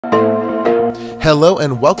Hello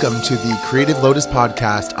and welcome to the Creative Lotus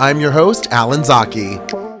Podcast. I'm your host, Alan Zaki.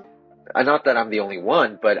 Not that I'm the only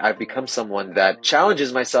one, but I've become someone that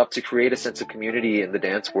challenges myself to create a sense of community in the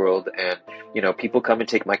dance world. And, people come and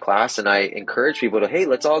take my class and I encourage people to, hey,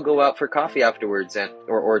 let's all go out for coffee afterwards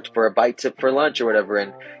or for a bite for lunch or whatever.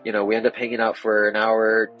 And, we end up hanging out for an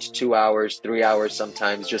hour to 2 hours, 3 hours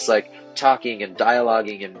sometimes, just like talking and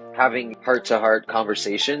dialoguing and having heart-to-heart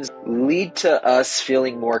conversations lead to us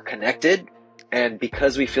feeling more connected. And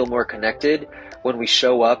because we feel more connected, when we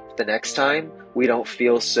show up the next time, we don't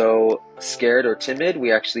feel so scared or timid.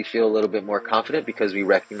 We actually feel a little bit more confident because we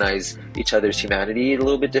recognize each other's humanity a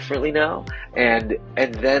little bit differently now. And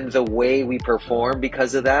then the way we perform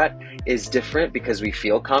because of that is different because we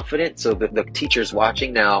feel confident. So the teachers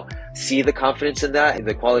watching now see the confidence in that, and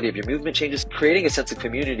the quality of your movement changes. Creating a sense of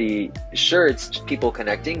community, sure, it's people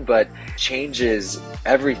connecting, but changes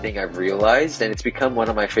everything, I've realized. And it's become one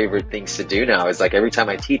of my favorite things to do now, is like every time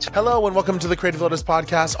I teach. Hello and welcome to the Creative Lotus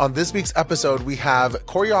Podcast. On this week's episode, we have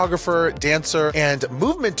choreographer, dancer, and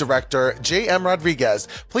movement director, J.M. Rodriguez.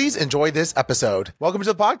 Please enjoy this episode. Welcome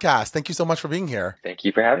to the podcast. Thank you so much for being here. Thank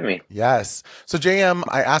you for having me. Yes. So J.M.,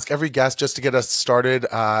 I ask every guest just to get us started,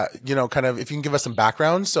 kind of if you can give us some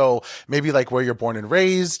background. So maybe like where you're born and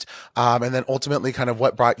raised, and then ultimately kind of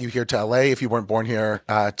what brought you here to LA if you weren't born here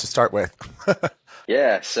to start with.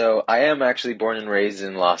 Yeah, so I am actually born and raised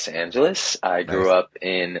in Los Angeles. I grew up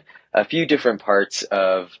in a few different parts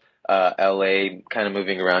of LA, kind of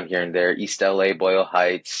moving around here and there. East LA, Boyle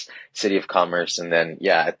Heights, City of Commerce, and then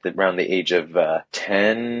around the age of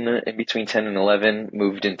 10, in between 10 and 11,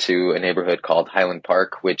 moved into a neighborhood called Highland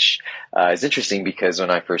Park, which is interesting because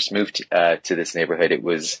when I first moved to this neighborhood, it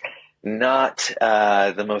was not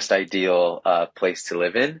the most ideal place to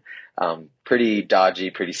live in. Pretty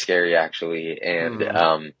dodgy, pretty scary actually,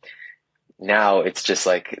 and now it's just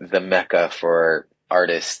like the mecca for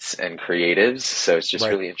artists and creatives. So it's just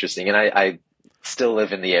really interesting. And I still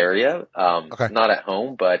live in the area, not at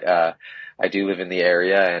home, but I do live in the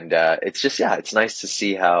area, and it's nice to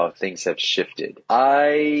see how things have shifted.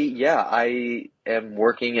 I am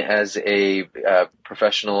working as a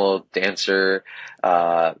professional dancer,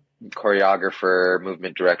 choreographer,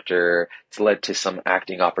 movement director. It's led to some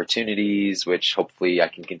acting opportunities, which hopefully I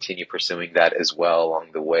can continue pursuing that as well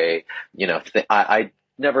along the way. I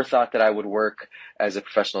never thought that I would work as a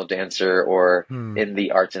professional dancer or in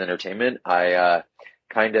the arts and entertainment. I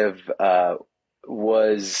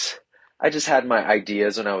I just had my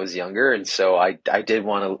ideas when I was younger. And so I did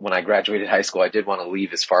want to, when I graduated high school, I did want to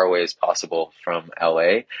leave as far away as possible from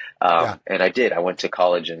LA. And I did. I went to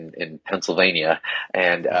college in Pennsylvania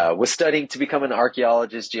and was studying to become an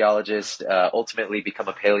archaeologist, geologist, ultimately become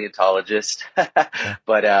a paleontologist.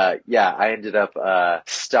 But I ended up I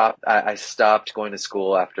stopped going to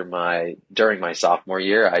school during my sophomore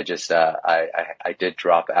year. I just I did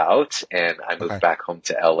drop out and I moved back home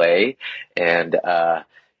to LA, and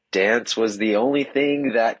dance was the only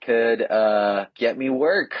thing that could get me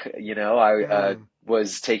work. I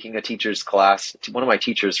was taking a teacher's class. One of my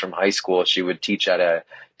teachers from high school, she would teach at a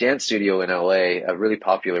dance studio in LA, a really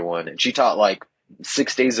popular one. And she taught like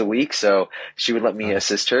 6 days a week. So she would let me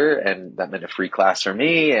assist her, and that meant a free class for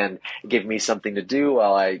me and give me something to do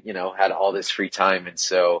while I, had all this free time. And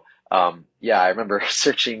so I remember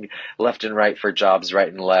searching left and right for jobs right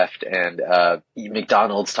and left, and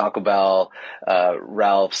McDonald's, Taco Bell,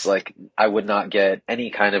 Ralph's, like I would not get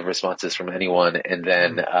any kind of responses from anyone. And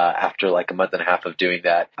then after like a month and a half of doing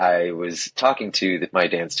that, I was talking to my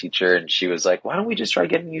dance teacher, and she was like, why don't we just try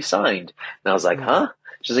getting you signed? And I was like, huh?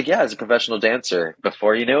 She's like, yeah, as a professional dancer.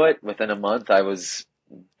 Before you knew it, within a month, I was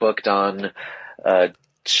booked on a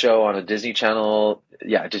show on a Disney Channel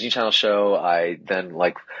show. I then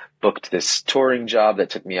booked this touring job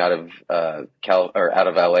that took me out of out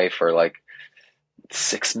of LA for like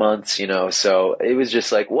 6 months, so it was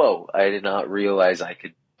just like, whoa, I did not realize I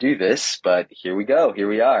could do this, but here we go, here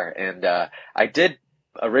we are. And I did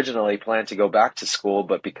originally plan to go back to school,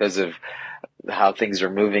 but because of how things are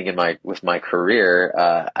moving with my career,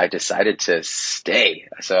 I decided to stay.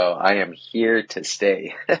 So I am here to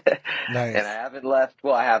stay. Nice. And I haven't left.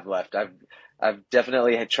 Well, I have left. I've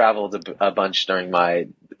definitely had traveled a bunch during my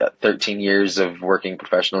 13 years of working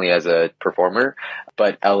professionally as a performer,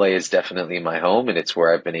 but LA is definitely my home, and it's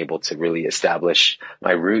where I've been able to really establish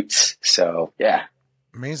my roots. So, yeah.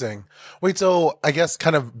 Amazing. Wait, so I guess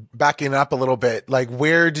kind of backing up a little bit, like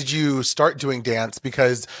where did you start doing dance?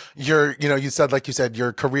 Because you said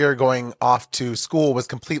your career going off to school was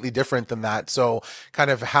completely different than that. So kind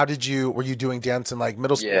of were you doing dance in like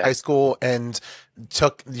middle school, high school, and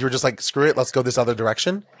you were just like, screw it, let's go this other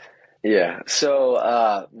direction? Yeah.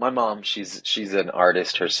 So, my mom, she's an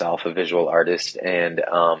artist herself, a visual artist, and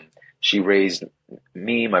she raised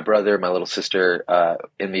me, my brother, my little sister,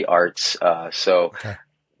 in the arts. So Okay.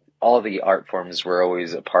 all the art forms were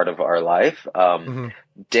always a part of our life. Hmm.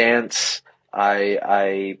 Dance, my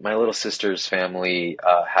little sister's family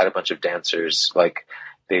had a bunch of dancers. Like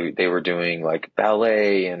they were doing like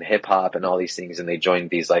ballet and hip hop and all these things, and they joined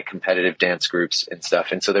these like competitive dance groups and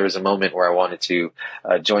stuff. And so there was a moment where I wanted to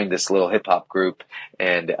join this little hip hop group,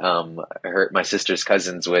 and my sister's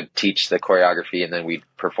cousins would teach the choreography, and then we'd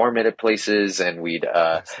perform it at places, and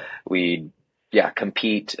Nice. we'd yeah,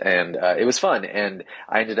 compete, and it was fun. And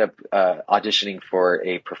I ended up auditioning for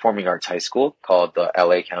a performing arts high school called the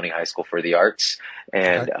LA County High School for the Arts.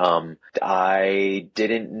 Okay. And I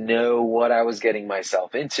didn't know what I was getting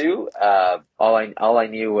myself into. All I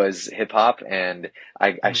knew was hip hop, and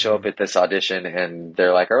I show up Mm. at this audition, and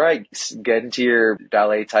they're like, "All right, get into your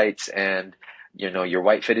ballet tights and your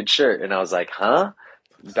white fitted shirt." And I was like, "Huh?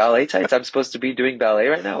 Ballet tights? I'm supposed to be doing ballet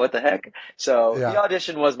right now? What the heck?" So the Yeah.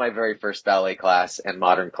 audition was my very first ballet class and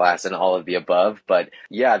modern class and all of the above. But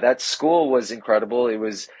yeah, that school was incredible.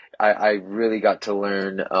 I really got to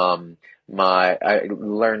learn I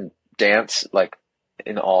learned dance like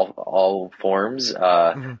in all forms,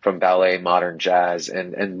 Hmm. from ballet, modern, jazz,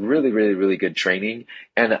 and really, really, really good training.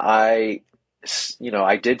 And I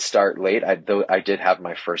did start late. Though I did have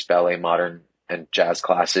my first ballet, modern, and jazz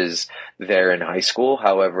classes there in high school.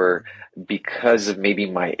 However, because of maybe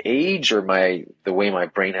my age or the way my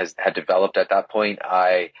brain had developed at that point,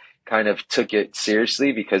 I kind of took it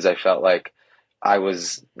seriously because I felt like I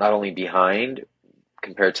was not only behind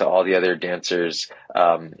compared to all the other dancers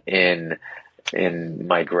in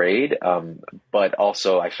my grade, but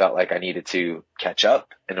also I felt like I needed to catch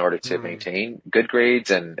up in order to Mm. maintain good grades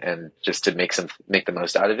and just to make the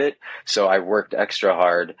most out of it. So I worked extra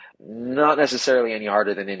hard, not necessarily any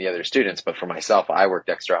harder than any other students, but for myself, I worked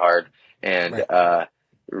extra hard and Right.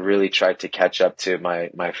 really tried to catch up to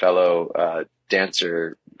my fellow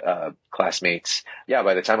dancer classmates. Yeah,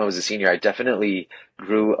 by the time I was a senior, I definitely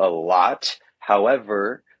grew a lot.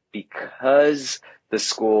 However, because the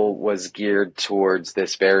school was geared towards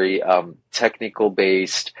this very technical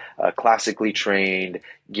based, classically trained,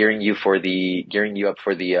 gearing you up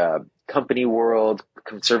for the company world,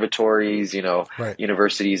 conservatories, Right.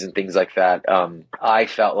 universities and things like that. I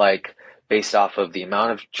felt like based off of the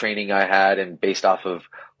amount of training I had and based off of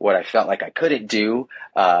what I felt like I couldn't do,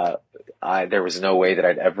 there was no way that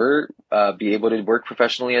I'd ever be able to work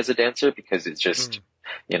professionally as a dancer because it's just,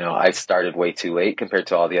 Mm. I started way too late compared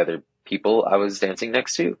to all the other people I was dancing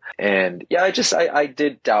next to. And yeah, I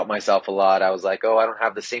did doubt myself a lot. I was like, oh, I don't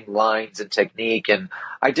have the same lines and technique. And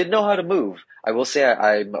I did know how to move. I will say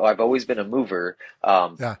I've always been a mover.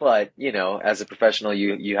 Yeah. But as a professional,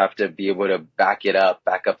 you have to be able to back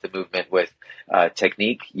up the movement with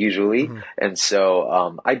technique usually. Hmm. And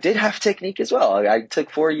so I did have technique as well. I took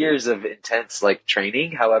 4 years of intense like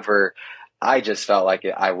training. However, I just felt like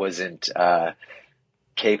I wasn't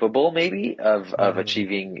capable maybe of Mm.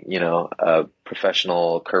 achieving a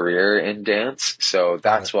professional career in dance. So Got it.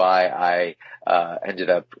 that's why I ended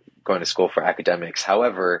up going to school for academics.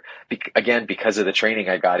 However, again, because of the training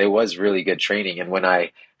I got, it was really good training. And when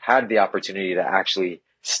I had the opportunity to actually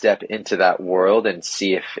step into that world and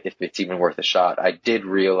see if it's even worth a shot, I did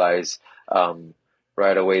realize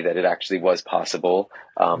right away that it actually was possible.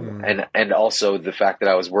 Mm. And also the fact that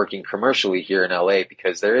I was working commercially here in LA,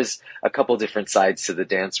 because there is a couple different sides to the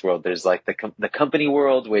dance world. There's like the company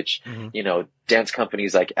world, which, Hmm. dance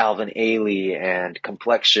companies like Alvin Ailey and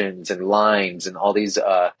Complexions and Lines and all these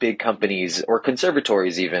big companies, or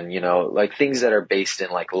conservatories even, like things that are based in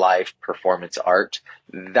like live performance art.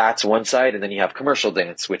 That's one side. And then you have commercial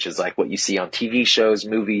dance, which is like what you see on TV shows,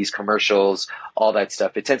 movies, commercials, all that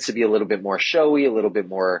stuff. It tends to be a little bit more showy, a little bit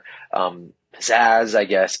more pizzazz, I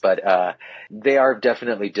guess, but they are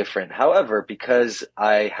definitely different. However, because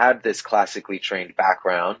I had this classically trained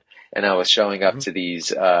background and I was showing up Hmm. to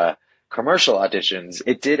these commercial auditions,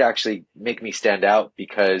 it did actually make me stand out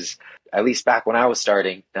because at least back when I was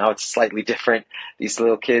starting, now it's slightly different. These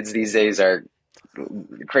little kids these days are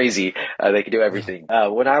crazy. They could do Yeah. everything.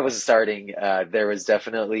 When I was starting, there was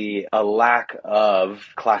definitely a lack of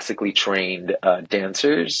classically trained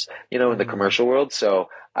dancers, in the Mm. commercial world. So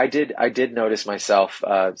I did notice myself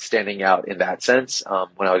standing out in that sense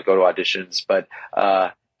when I would go to auditions. But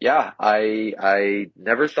yeah, I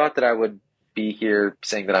never thought that I would be here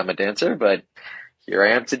saying that I'm a dancer, but here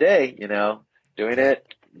I am today, doing Yeah.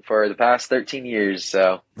 it for the past 13 years.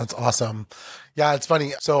 So That's awesome. Yeah, it's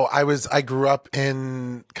funny. So I grew up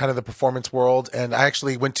in kind of the performance world, and I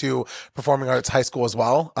actually went to performing arts high school as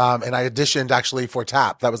well. And I auditioned actually for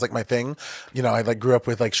tap. That was like my thing. I like grew up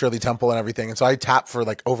with like Shirley Temple and everything. And so I tapped for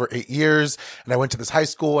like over 8 years, and I went to this high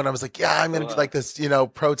school and I was like, yeah, I'm going to be like this,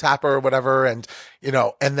 pro tapper or whatever. And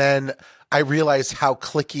then I realized how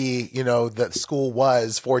clicky, the school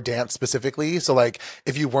was for dance specifically. So like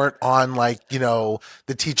if you weren't on like, the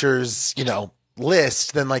teachers,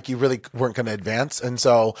 list, then like you really weren't going to advance. And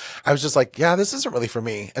so I was just like, yeah, this isn't really for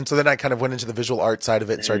me. And so then I kind of went into the visual art side of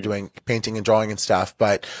it and started doing painting and drawing and stuff.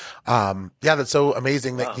 But yeah, that's so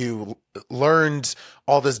amazing that you learned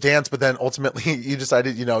all this dance, but then ultimately you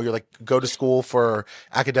decided, you're like, go to school for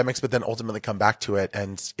academics, but then ultimately come back to it.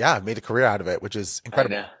 And yeah, I've made a career out of it, which is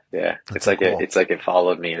incredible. I know. Yeah. That's It's so like cool. it's like it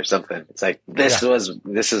followed me or something. It's like Yeah.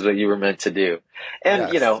 this is what you were meant to do.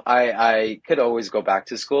 And Yes. I could always go back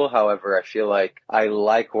to school. However, I feel like I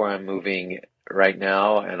like where I'm moving right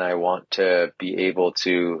now, and I want to be able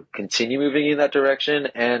to continue moving in that direction.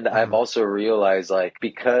 And I've Mhm. also realized, like,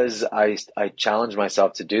 because I challenge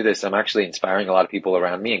myself to do this, I'm actually inspiring a lot of people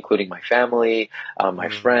around me, including my family, my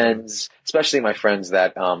Mhm. friends, especially my friends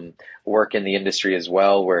that work in the industry as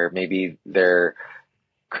well, where maybe their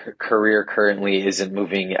career currently isn't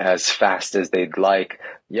moving as fast as they'd like.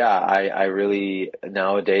 Yeah, I really,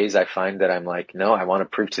 nowadays I find that I'm like, no, I want to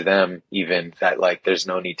prove to them even that like there's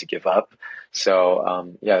no need to give up.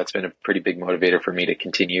 So yeah, it's been a pretty big motivator for me to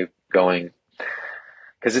continue going,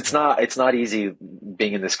 because Yeah. it's not easy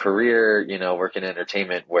being in this career, working in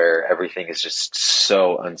entertainment where everything is just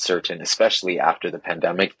so uncertain, especially after the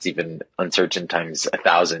pandemic. It's even uncertain times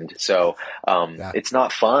 1,000. So Yeah. it's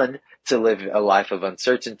not fun to live a life of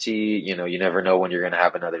uncertainty. You never know when you're going to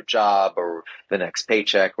have another job or the next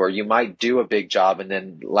paycheck, or you might do a big job and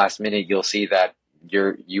then last minute you'll see that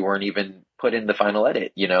you weren't even put in the final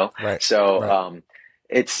edit. Right. So Right.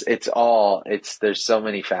 there's so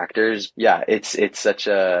many factors. Yeah, it's such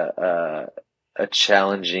a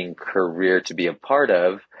challenging career to be a part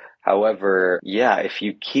of. However, yeah, if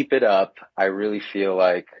you keep it up, I really feel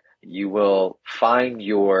like you will find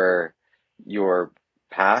your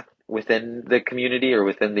path within the community or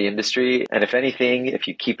within the industry. And if anything, if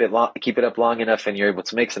you keep it up long enough and you're able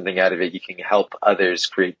to make something out of it, you can help others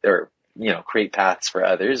create paths for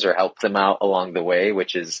others or help them out along the way,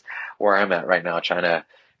 which is where I'm at right now, trying to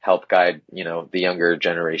help guide, the younger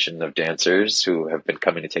generation of dancers who have been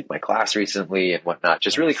coming to take my class recently and whatnot.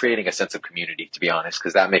 Just really Nice. creating a sense of community, to be honest,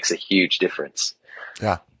 because that makes a huge difference,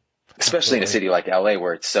 Yeah. especially in a Absolutely. city like LA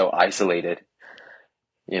where it's so isolated.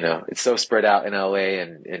 It's so spread out in LA,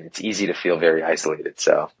 and it's easy to feel very isolated.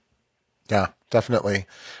 So, Yeah, definitely.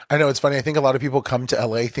 I know it's funny. I think a lot of people come to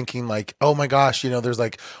LA thinking like, oh my gosh, there's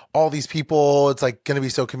like all these people. It's like going to be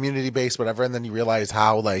so community based, whatever. And then you realize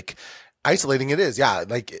how like isolating it is. Yeah.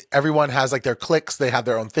 Like everyone has like their cliques. They have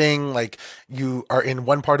their own thing. Like you are in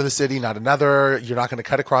one part of the city, not another. You're not going to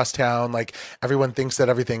cut across town. Like everyone thinks that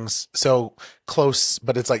everything's so close,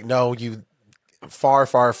 but it's like, no, you far,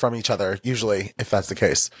 far from each other, usually, if that's the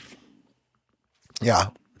case. Yeah.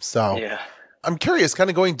 So. yeah. I'm curious, kind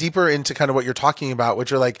of going deeper into kind of what you're talking about,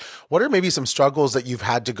 which are like, what are maybe some struggles that you've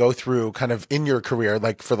had to go through kind of in your career,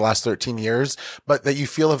 like for the last 13 years, but that you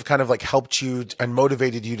feel have kind of like helped you and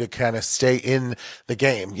motivated you to kind of stay in the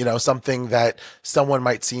game, something that someone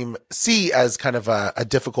might see as kind of a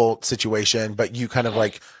difficult situation, but you kind of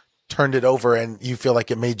like turned it over and you feel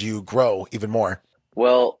like it made you grow even more.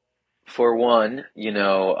 Well, for one,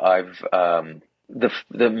 I've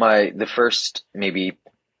the first maybe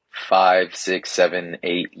 5, 6, 7,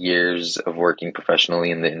 8 years of working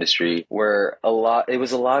professionally in the industry were it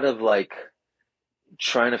was a lot of like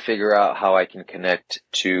trying to figure out how I can connect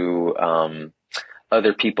to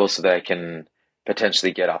other people so that I can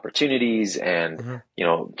potentially get opportunities and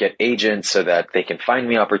Hmm. get agents so that they can find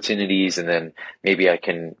me opportunities, and then maybe I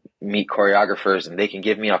can meet choreographers and they can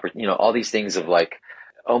give me all these things of like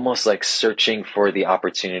almost like searching for the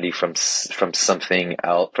opportunity from something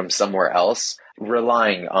else, from somewhere else,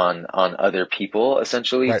 relying on other people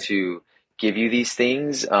essentially Right. to give you these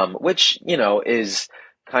things, which is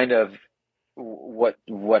kind of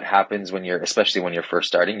what happens when especially when you're first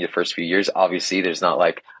starting the first few years. Obviously there's not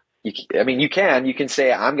like I mean, you can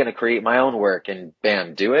say I'm going to create my own work and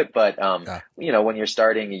bam, do it. But Yeah. when you're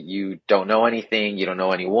starting, you don't know anything, you don't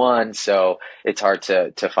know anyone, so it's hard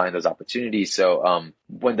to find those opportunities. So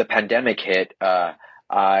when the pandemic hit,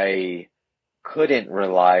 I couldn't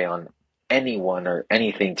rely on anyone or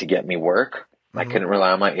anything to get me work. I Hmm. couldn't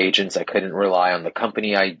rely on my agents. I couldn't rely on the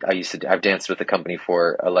company. I've danced with the company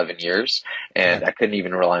for 11 years, and Right. I couldn't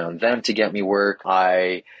even rely on them to get me work.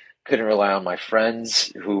 I couldn't rely on my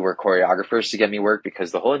friends who were choreographers to get me work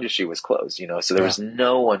because the whole industry was closed, so there Yeah. was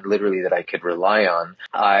no one literally that I could rely on.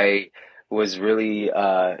 I was really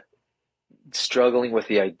struggling with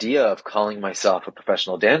the idea of calling myself a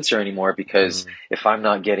professional dancer anymore, because Mm. if I'm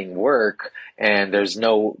not getting work and there's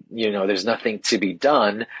nothing to be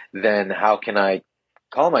done, then how can I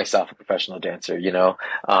call myself a professional dancer,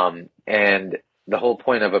 and the whole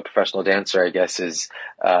point of a professional dancer, I guess, is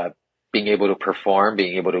being able to perform,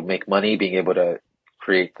 being able to make money, being able to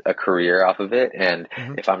create a career off of it. And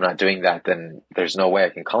Hmm. if I'm not doing that, then there's no way I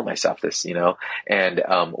can call myself this. And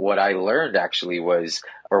what I learned actually was,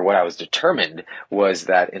 or what I was determined was,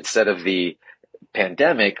 that instead of the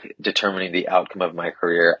pandemic determining the outcome of my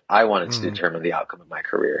career, I wanted to Mm. determine the outcome of my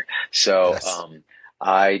career. So Yes.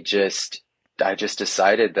 I just I just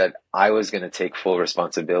decided that I was going to take full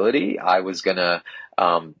responsibility. I was going to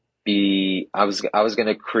I was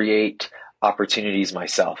going to create opportunities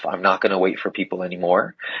myself. I'm not going to wait for people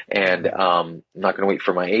anymore, and Mm. I'm not going to wait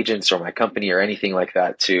for my agents or my company or anything like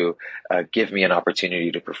that to give me an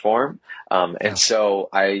opportunity to perform. And Yeah. so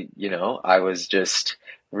I was just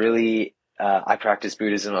really I practiced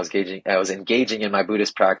Buddhism. I was engaging in my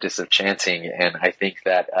Buddhist practice of chanting, and I think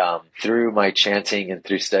that through my chanting and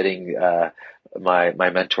through studying my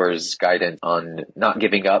mentor's guidance on not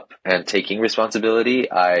giving up and taking responsibility,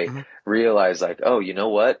 I Hmm. realized, like, oh, you know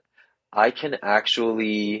what? I can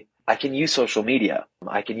use social media.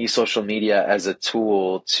 I can use social media as a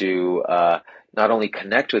tool to not only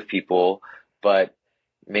connect with people, but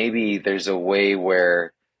maybe there's a way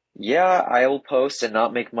where, yeah, I will post and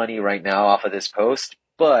not make money right now off of this post,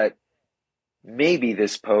 but maybe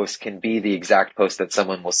this post can be the exact post that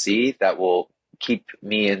someone will see that will keep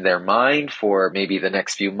me in their mind for maybe the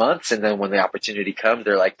next few months. And then when the opportunity comes,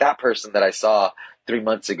 they're like, that person that I saw 3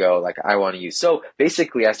 months ago, like, I want to use. So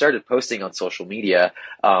basically, I started posting on social media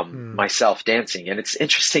Mm. myself dancing. And it's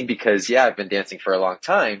interesting because, yeah, I've been dancing for a long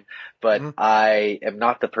time, but Hmm. I am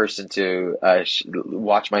not the person to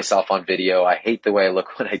watch myself on video. I hate the way I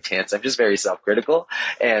look when I dance. I'm just very self-critical.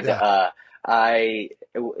 And Yeah. I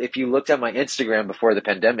if you looked at my Instagram before the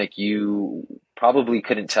pandemic, you probably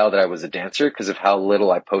couldn't tell that I was a dancer because of how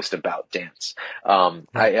little I post about dance.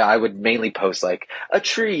 Yeah. I would mainly post like a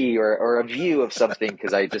tree or a view of something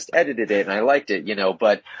because I just edited it and I liked it.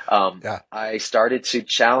 But Yeah. I started to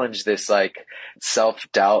challenge this like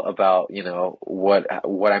self-doubt about,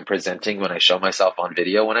 what I'm presenting when I show myself on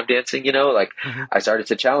video when I'm dancing. Like, Hmm. I started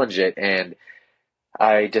to challenge it, and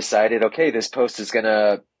I decided, okay, this post is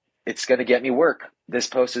it's gonna get me work. This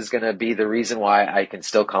post is gonna be the reason why I can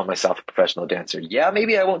still call myself a professional dancer. Yeah,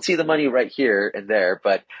 maybe I won't see the money right here and there,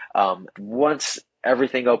 but once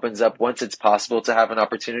everything opens up, once it's possible to have an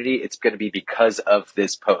opportunity, it's gonna be because of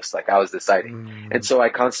this post, like I was deciding. And Mm. so I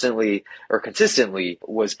constantly or consistently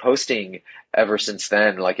was posting ever since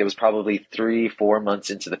then. Like, it was probably 3, 4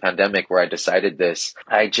 months into the pandemic where I decided this.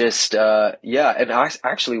 I just, yeah. And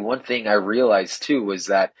actually, one thing I realized too was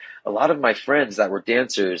that a lot of my friends that were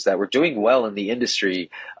dancers that were doing well in the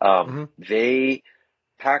industry, Hmm. they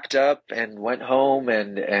packed up and went home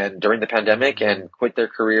and during the pandemic Mm. and quit their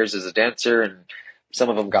careers as a dancer, and some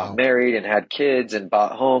of them got Wow. married and had kids and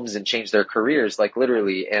bought homes and changed their careers, like,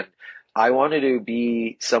 literally. And I wanted to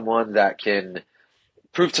be someone that can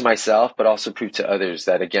prove to myself, but also prove to others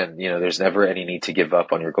that, again, there's never any need to give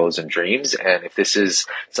up on your goals and dreams. And if this is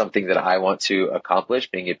something that I want to accomplish,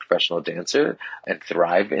 being a professional dancer and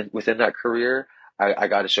thrive within that career, I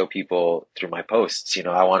got to show people through my posts.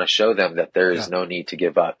 I want to show them that there is Yeah. no need to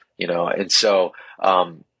give up. And so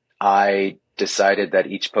I decided that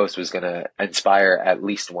each post was going to inspire at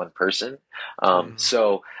least one person. Mm.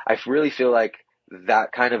 So I really feel like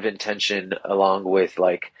that kind of intention, along with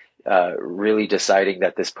like really deciding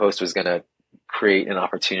that this post was going to create an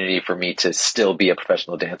opportunity for me to still be a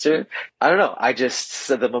professional dancer. I don't know.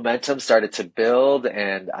 So the momentum started to build,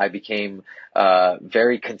 and I became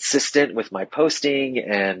very consistent with my posting.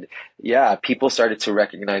 And yeah, people started to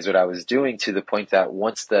recognize what I was doing, to the point that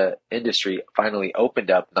once the industry finally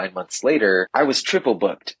opened up 9 months later, I was triple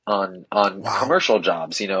booked on Wow. commercial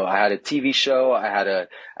jobs. I had a TV show, I had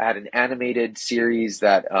an animated series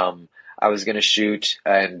that I was going to shoot,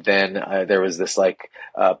 and then there was this like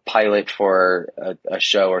pilot for a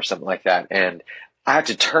show or something like that, and I had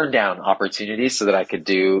to turn down opportunities so that I could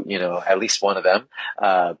do, at least one of them.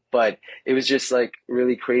 But it was just like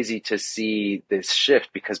really crazy to see this shift,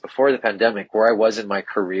 because before the pandemic, where I was in my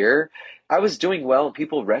career, I was doing well and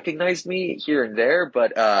people recognized me here and there,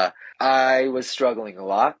 but I was struggling a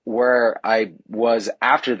lot. Where I was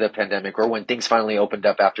after the pandemic, or when things finally opened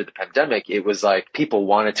up after the pandemic, it was like people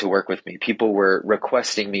wanted to work with me. People were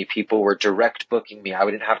requesting me. People were direct booking me. I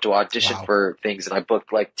wouldn't have to audition Wow. for things, and I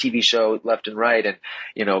booked like TV show left and right. And,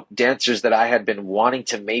 dancers that I had been wanting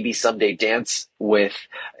to maybe someday dance with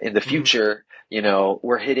in the Mhm. future,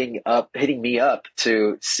 were hitting me up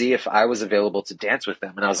to see if I was available to dance with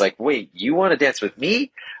them. And I was like, wait, you want to dance with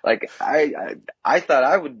me? Like, I thought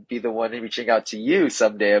I would be the one reaching out to you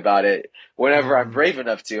someday about it whenever I'm Mhm. brave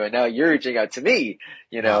enough to. And now you're reaching out to me,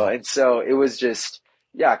 Wow. and so it was just,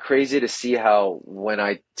 yeah, crazy to see how when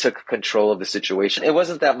I took control of the situation, it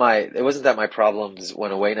wasn't that my problems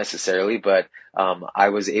went away necessarily, but I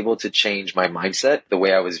was able to change my mindset, the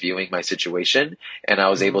way I was viewing my situation, and I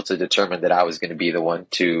was Mhm. able to determine that I was going to be the one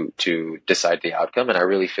to decide the outcome. And I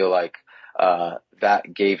really feel like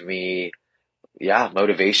that gave me, yeah,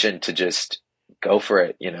 motivation to just go for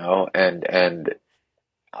it, and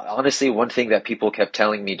honestly, one thing that people kept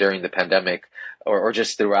telling me during the pandemic, or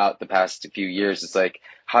just throughout the past few years, is like,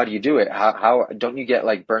 how do you do it? How don't you get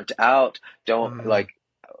like burnt out? Don't Mhm. like,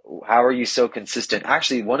 how are you so consistent?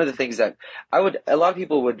 Actually, one of the things that a lot of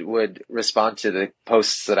people would respond to the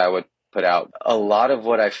posts that I would put out. A lot of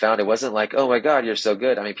what I found, it wasn't like, oh my God, you're so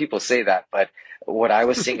good. I mean, people say that, but what I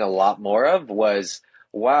was seeing a lot more of was,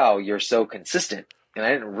 wow, you're so consistent. And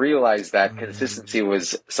I didn't realize that Mhm. consistency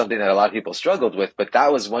was something that a lot of people struggled with, but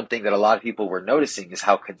that was one thing that a lot of people were noticing, is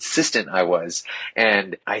how consistent I was.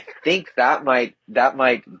 And I think that might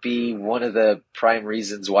be one of the prime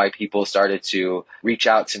reasons why people started to reach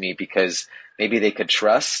out to me, because maybe they could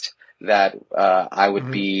trust that I would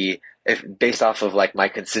Mhm. be, if based off of like my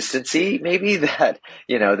consistency, maybe that,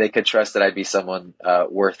 they could trust that I'd be someone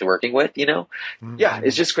worth working with. Yeah,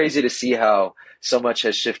 it's Mhm. just crazy to see how so much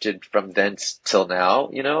has shifted from then till now,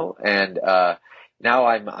 and now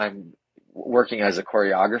I'm working as a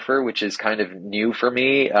choreographer, which is kind of new for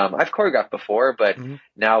me. I've choreographed before, but Mhm.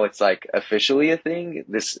 now it's like officially a thing.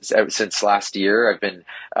 This since last year, I've been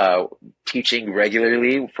teaching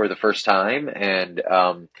regularly for the first time, and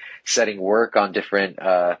setting work on different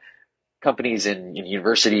companies and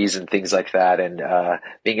universities and things like that, and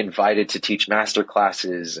being invited to teach master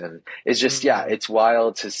classes. And it's just, yeah, Mhm. it's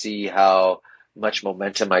wild to see how much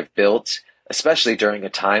momentum I've built, especially during a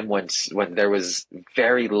time when there was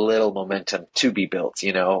very little momentum to be built,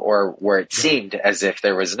 or where it Yeah. seemed as if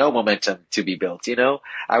there was no momentum to be built.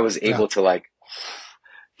 I was Yeah. able to like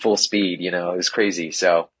full speed. It was crazy.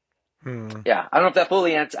 So Hmm. yeah, I don't know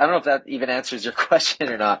if that even answers your question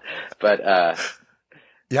or not, but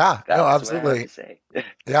Yeah. No, that's what I have to absolutely. say.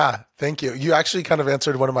 Yeah, thank you. You actually kind of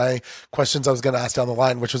answered one of my questions I was going to ask down the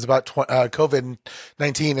line, which was about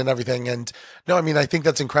COVID-19 and everything. And no, I mean, I think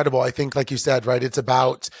that's incredible. I think, like you said, right, it's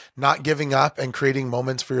about not giving up and creating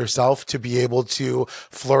moments for yourself to be able to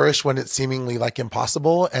flourish when it's seemingly like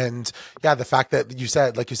impossible. And yeah, the fact that you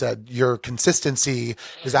said, like you said, your consistency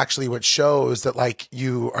is actually what shows that like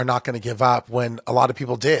you are not going to give up when a lot of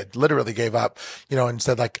people did literally gave up, and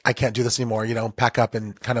said like, I can't do this anymore, pack up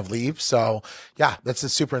and kind of leave. So, yeah, that's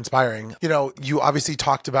just super inspiring. You obviously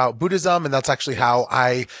talked about Buddhism, and that's actually how Yes.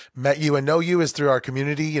 I met you and know you is through our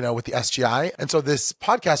community, with the SGI. And so this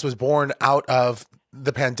podcast was born out of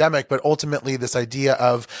the pandemic, but ultimately this idea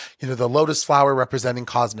of, the lotus flower representing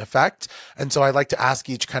cause and effect. And so I like to ask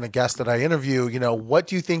each kind of guest that I interview, what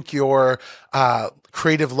do you think your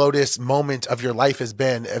creative lotus moment of your life has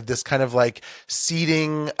been, of this kind of like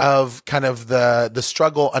seeding of kind of the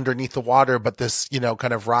struggle underneath the water, but this,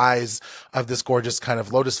 kind of rise of this gorgeous kind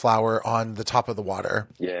of lotus flower on the top of the water.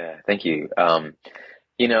 Yeah, thank you. I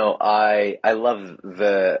love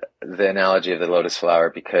the analogy of the lotus flower,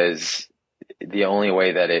 because the only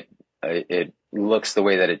way that it looks the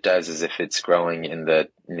way that it does is if it's growing in the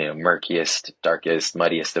murkiest, darkest,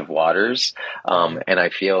 muddiest of waters. Mm-hmm. And I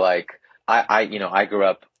feel like I grew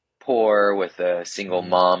up poor with a single Mm-hmm.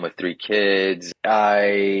 mom with three kids.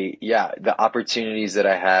 Yeah, the opportunities that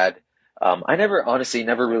I had. I never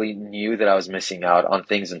really knew that I was missing out on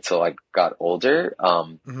things until I got older.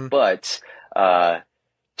 Mm-hmm. But uh,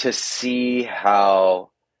 to see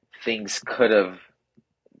how things could have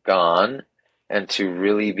gone, and to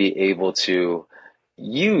really be able to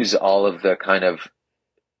use all of the kind of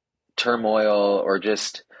turmoil, or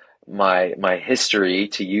just my history,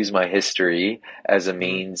 to use my history as a Mm-hmm.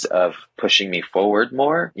 means of pushing me forward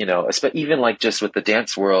more, even like just with the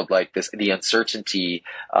dance world, like this, the uncertainty,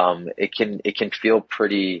 it can feel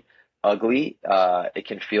pretty ugly. It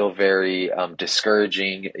can feel very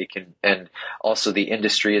discouraging. And also the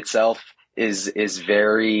industry itself. is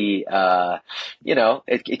very,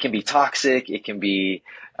 it can be toxic. It can be,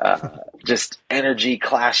 just energy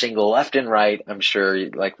clashing left and right. I'm sure,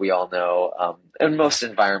 like we all know, and Yeah. most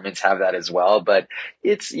environments have that as well. But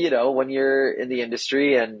it's, when you're in the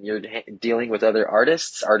industry and you're dealing with other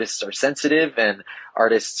artists, artists are sensitive and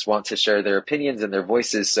artists want to share their opinions and their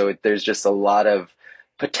voices. So there's just a lot of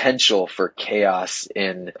potential for chaos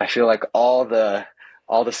in, I feel like all the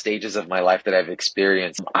stages of my life that I've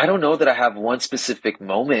experienced. I don't know that I have one specific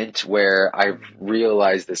moment where I've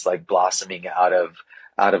realized this like blossoming out of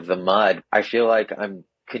the mud. I feel like I'm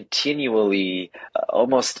continually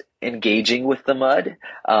almost engaging with the mud.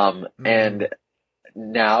 And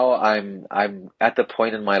now I'm at the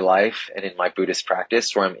point in my life and in my Buddhist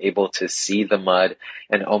practice where I'm able to see the mud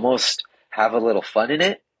and almost have a little fun in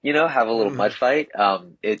it, have a little mud fight.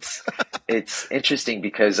 It's interesting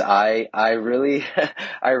because I really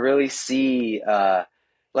I really see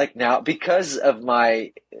like now, because of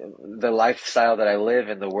the lifestyle that I live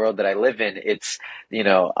in, the world that I live in, it's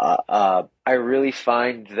I really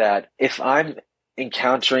find that if I'm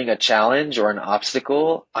encountering a challenge or an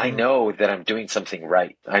obstacle, I know that I'm doing something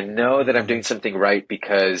right. I know that I'm doing something right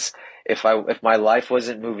because if my life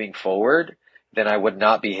wasn't moving forward, then I would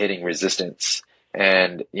not be hitting resistance.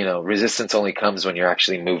 And, resistance only comes when you're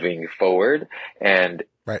actually moving forward. And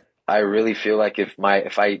Right. I really feel like if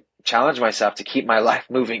I challenge myself to keep my life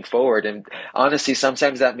moving forward, and honestly,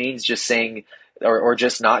 sometimes that means just saying, or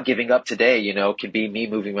just not giving up today, could be me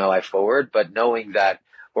moving my life forward, but knowing that,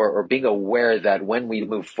 or being aware that when we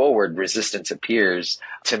move forward, resistance appears.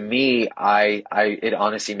 To me, it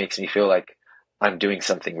honestly makes me feel like I'm doing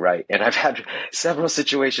something right. And I've had several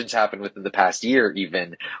situations happen within the past year,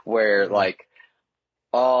 even where like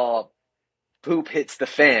all poop hits the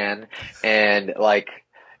fan, and like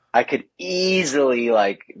I could easily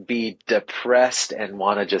like be depressed and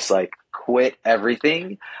want to just like quit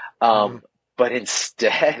everything. But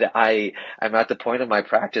instead I'm at the point of my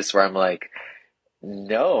practice where I'm like,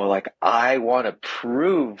 no, like I want to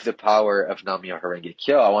prove the power of Nam-myoho Renge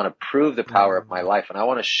Kyo. I want to prove the power of my life, and I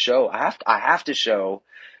want to show. I have to show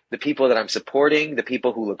the people that I'm supporting, the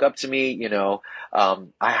people who look up to me. I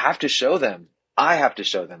have to show them. I have to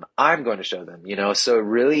show them. I'm going to show them. So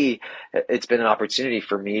really, it's been an opportunity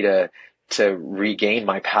for me to regain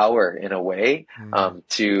my power in a way,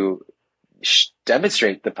 to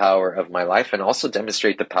demonstrate the power of my life and also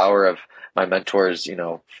demonstrate the power of my mentor's,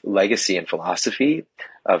 legacy and philosophy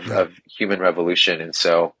of human revolution. And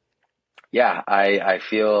so, yeah, I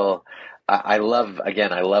feel, I love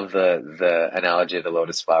the analogy of the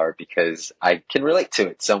lotus flower because I can relate to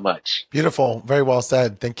it so much. Beautiful. Very well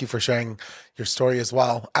said. Thank you for sharing your story as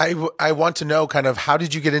well. I want to know kind of how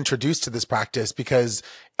did you get introduced to this practice? Because,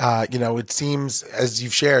 it seems as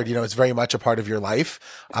you've shared, it's very much a part of your life.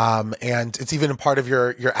 And it's even a part of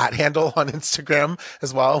your @ handle on Instagram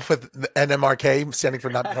as well with the NMRK standing for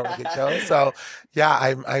Not Renge Kyo. So yeah,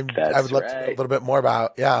 I would love to know a little bit more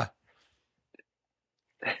about, yeah.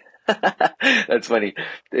 That's funny.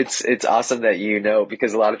 It's awesome that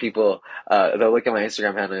because a lot of people they'll look at my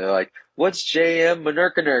Instagram handle and they're like, "What's JM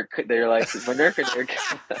Manurkanurk?" They're like, "Manurkanurk."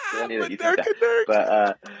 Funny that you think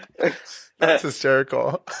that, but That's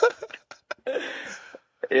hysterical.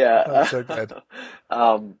 yeah, That's so good.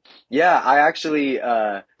 yeah. I actually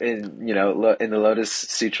in in the Lotus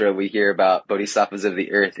Sutra we hear about bodhisattvas of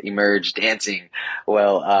the earth emerge dancing.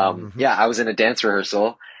 Well, yeah, I was in a dance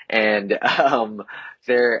rehearsal. And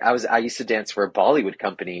I used to dance for a Bollywood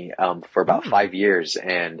company for about 5 years,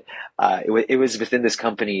 and it was within this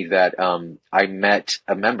company that I met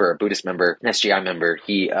a Buddhist member, an SGI member.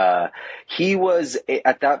 He was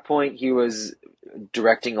at that point he was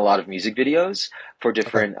directing a lot of music videos for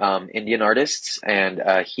different Indian artists, and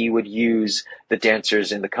he would use the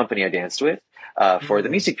dancers in the company I danced with for the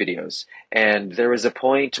music videos. And there was a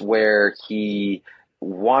point where he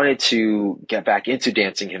wanted to get back into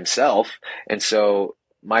dancing himself, and so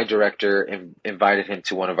my director invited him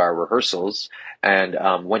to one of our rehearsals. And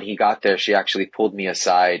when he got there, she actually pulled me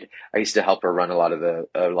aside. I used to help her run a lot of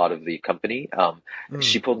the company.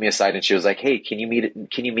 She pulled me aside and she was like, "Hey, can you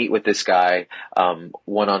meet with this guy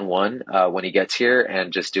one on one when he gets here,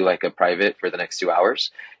 and just do like a private for the next 2 hours?"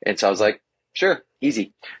 And so I was like, "Sure,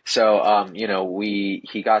 easy." So,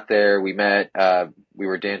 he got there, we met, we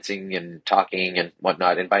were dancing and talking and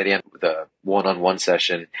whatnot. And by the end of the one-on-one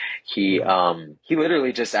session, he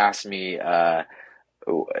literally just asked me,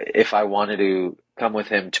 if I wanted to come with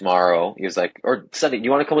him tomorrow. He was like, or Sunday, you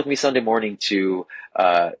want to come with me Sunday morning to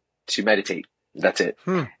meditate? That's it.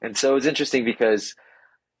 And so it's interesting because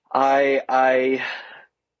I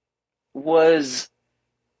was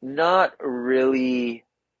not really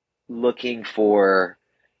looking for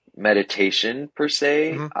meditation per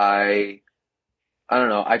se. Hmm. I don't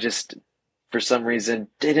know. I just, for some reason,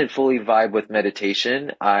 didn't fully vibe with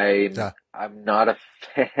meditation. Yeah. I'm not a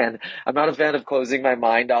fan. I'm not a fan of closing my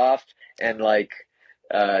mind off and like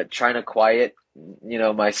trying to quiet,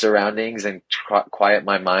 my surroundings and quiet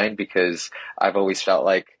my mind, because I've always felt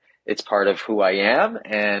like it's part of who I am,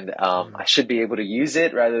 and I Mm. should be able to use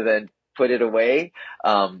it rather than put it away.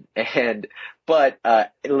 And but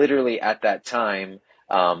literally at that time.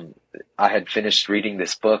 I had finished reading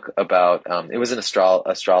this book about it was an Mm.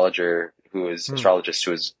 astrologist who was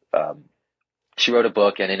she wrote a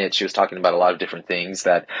book, and in it she was talking about a lot of different things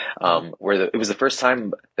that Hmm. it was the first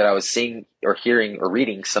time that I was seeing or hearing or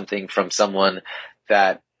reading something from someone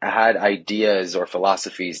that had ideas or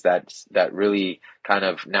philosophies that really kind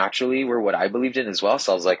of naturally were what I believed in as well.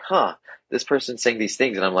 So I was like, huh, this person's saying these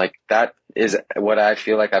things, and I'm like, that is what I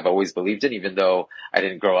feel like I've always believed in, even though I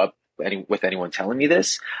didn't grow up with anyone telling me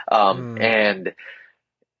this. Mm. And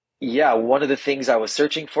yeah, one of the things I was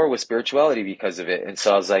searching for was spirituality because of it. And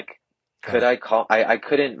so I was like, Got could it. I call, I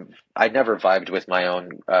couldn't, I never vibed with my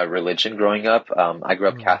own religion growing up. I grew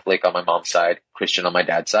up Mm. Catholic on my mom's side, Christian on my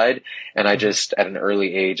dad's side. And I Hmm. just, at an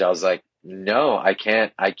early age, I was like, no, I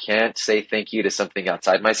can't say thank you to something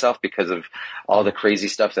outside myself because of all the Mm. crazy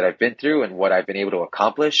stuff that I've been through and what I've been able to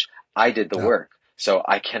accomplish. I did the Yeah. work. So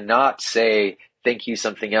I cannot say thank you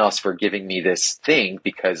something else for giving me this thing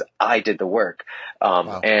because I did the work.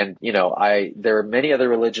 Wow. And there are many other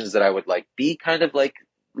religions that I would like be kind of like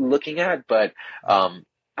looking at, but Mm.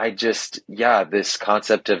 yeah, this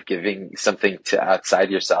concept of giving something to outside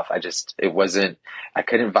yourself, I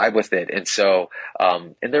couldn't vibe with it. And so,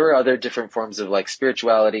 and there were other different forms of like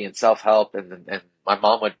spirituality and self-help. And my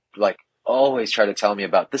mom would like always try to tell me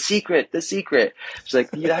about the secret. She's like,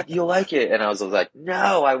 yeah, you'll like it. And I was like,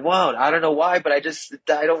 no, I won't. I don't know why, but I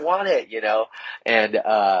don't want it. And,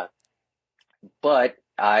 but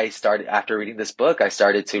I started, after reading this book, I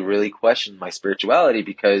started to really question my spirituality,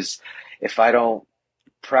 because if I don't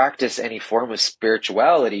practice any form of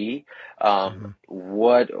spirituality, Hmm.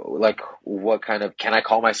 what kind of, can I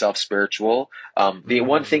call myself spiritual? The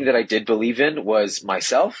one thing Mm. that I did believe in was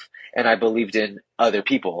myself, and I believed in other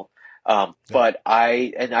people. Yeah. But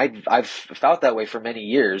I've felt that way for many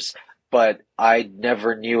years, but I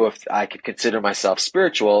never knew if I could consider myself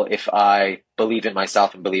spiritual if I believe in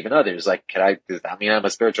myself and believe in others. Like, does that mean I'm a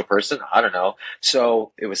spiritual person? I don't know.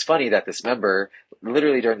 So it was funny that this member,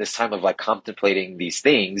 literally during this time of like contemplating these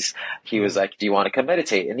things, he was Hmm. like, do you want to come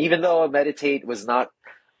meditate? And even though meditate was not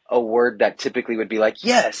a word that typically would be like,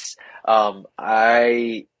 yes,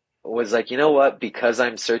 I was like, you know what? Because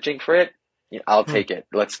I'm searching for it, I'll Hmm. take it.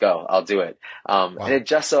 Let's go. I'll do it. And Wow. it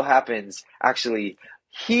just so happens, actually,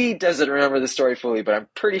 he doesn't remember the story fully, but I'm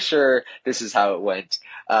pretty sure this is how it went.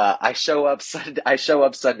 I show up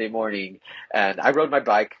Sunday morning, and I rode my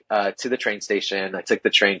bike to the train station. I took the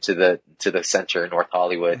train to the center, North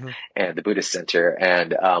Hollywood, Hmm. and the Buddhist Center.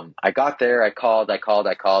 And I got there. I called.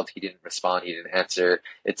 He didn't respond. He didn't answer.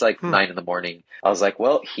 It's like Hmm. 9 in the morning. I was like,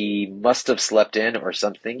 well, he must have slept in or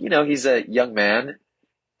something. He's a young man.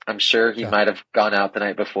 I'm sure he Yeah. might have gone out the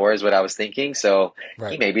night before, is what I was thinking. So he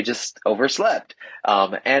Right. maybe just overslept.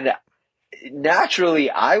 And naturally,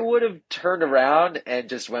 I would have turned around and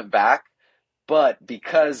just went back. But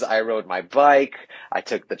because I rode my bike, I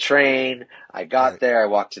took the train, I got Right. there, I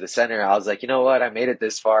walked to the center. I was like, you know what? I made it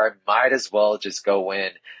this far. Might as well just go in.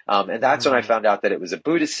 And that's when I Hmm. found out that it was a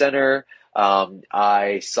Buddhist center.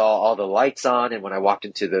 I saw all the lights on, and when I walked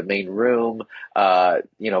into the main room,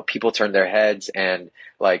 people turned their heads and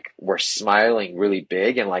like were smiling really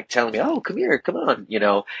big and like telling me, "Oh, come here, come on,"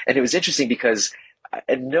 And it was interesting because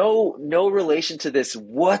no relation to this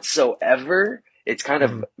whatsoever. It's kind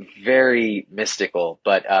Hmm. of very mystical,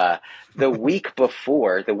 but the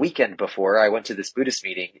weekend before I went to this Buddhist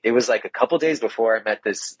meeting, it was like a couple days before I met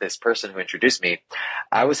this person who introduced me.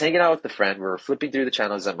 I Hmm. was hanging out with a friend. We were flipping through the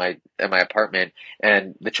channels at my apartment,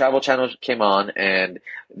 and the travel channel came on, and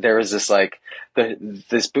there was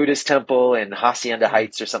this Buddhist temple in Hacienda Hmm.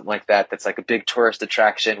 Heights or something like that. That's like a big tourist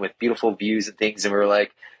attraction with beautiful views and things. And we were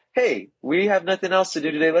like, hey, we have nothing else to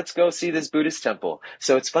do today. Let's go see this Buddhist temple.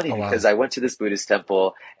 So it's funny Oh, because wow. I went to this Buddhist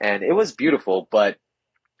temple and it was beautiful, but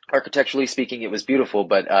architecturally speaking, it was beautiful,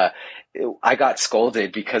 but I got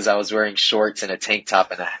scolded because I was wearing shorts and a tank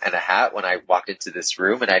top and a hat when I walked into this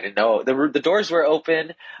room, and I didn't know the doors were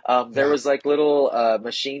open. There Yeah. was like little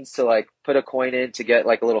machines to like put a coin in to get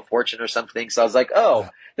like a little fortune or something. So I was like, oh, Yeah.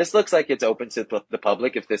 this looks like it's open to the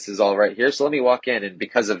public if this is all right here. So let me walk in. And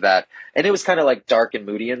because of that, and it was kind of like dark and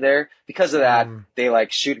moody in there. Because of that, Mm, they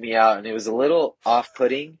like shooed me out, and it was a little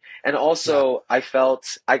off-putting. And yeah. also, I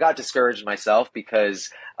got discouraged myself because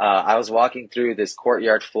I was walking through this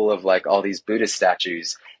courtyard full of like all these Buddhist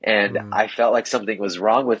statues, and Mm, I felt like something was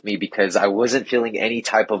wrong with me because I wasn't feeling any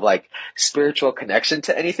type of like spiritual connection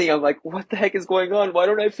to anything. I'm like, what the heck is going on? Why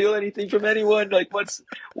don't I feel anything from anyone? Like,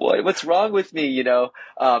 what's wrong with me? You know?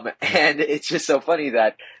 yeah. And it's just so funny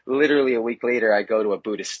that literally a week later, I go to a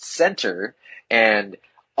Buddhist center, and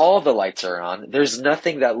all the lights are on. There's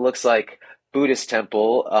nothing that looks like Buddhist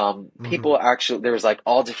temple. Hmm. People actually, there was like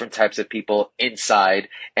all different types of people inside,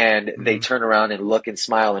 and they Hmm. turn around and look and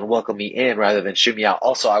smile and welcome me in rather than shoo me out.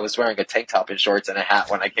 Also, I was wearing a tank top and shorts and a hat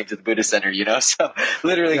when I came to the Buddhist center, you know, so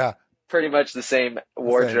literally Yeah. pretty much the same The same.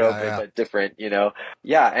 wardrobe, Yeah. Yeah. but different, you know.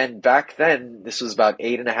 Yeah, and back then, this was about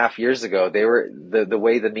 8.5 years ago. They were the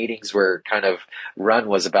way the meetings were kind of run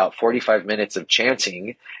was about 45 minutes of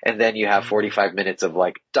chanting, and then you have Mm, 45 minutes of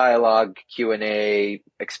like dialogue, Q&A,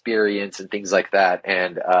 experience, and things like that.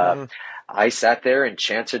 And mm. I sat there and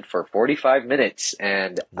chanted for 45 minutes,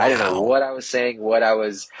 and I don't know Wow. what I was saying, what I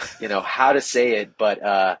was, how to say it, but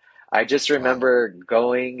I just Wow. remember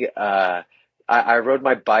going. I rode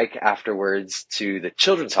my bike afterwards to the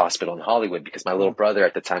Children's Hospital in Hollywood because my little Mm, brother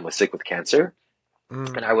at the time was sick with cancer,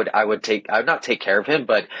 and mm, I would not take care of him,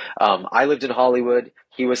 but I lived in Hollywood.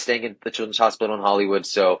 He was staying in the Children's Hospital in Hollywood,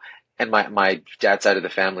 so and my dad's side of the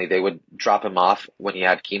family, they would drop him off when he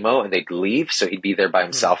had chemo, and they'd leave, so he'd be there by mm.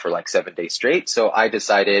 himself for like 7 days straight. So I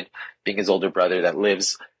decided, being his older brother that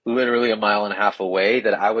lives literally a mile and a half away,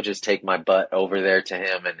 that I would just take my butt over there to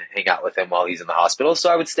him and hang out with him while he's in the hospital. So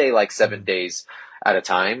I would stay like seven Mm. days at a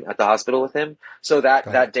time at the hospital with him. So that Got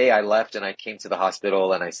it. that day I left and I came to the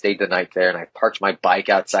hospital and I stayed the night there and I parked my bike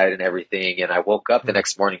outside and everything, and I woke up the Mm.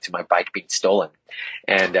 next morning to my bike being stolen.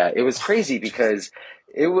 And it was Oh, crazy jeez. because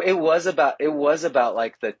it was about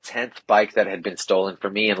like the 10th bike that had been stolen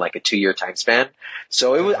from me in like a 2 year time span.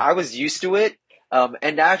 So Dang. I was used to it.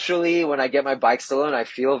 And naturally when I get my bike stolen, I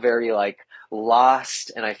feel very like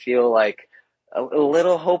lost, and I feel like a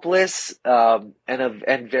little hopeless, and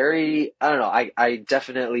very, I don't know, I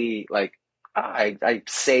definitely like, I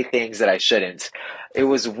say things that I shouldn't. It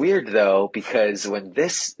was weird though, because when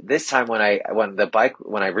this time when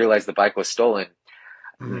I realized the bike was stolen,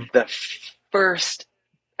 Hmm. the first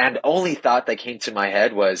and only thought that came to my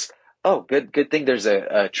head was, oh, good thing there's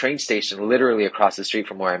a train station literally across the street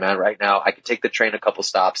from where I'm at right now. I could take the train a couple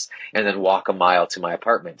stops and then walk a mile to my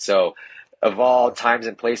apartment. So of all Wow. times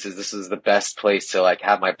and places, this is the best place to like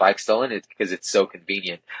have my bike stolen. It's because it's so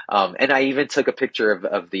convenient. And I even took a picture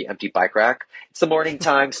of the empty bike rack. It's the morning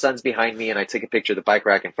time, sun's behind me, and I take a picture of the bike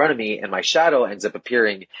rack in front of me, and my shadow ends up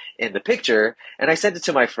appearing in the picture. And I sent it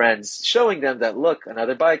to my friends, showing them that, look,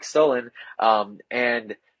 another bike stolen.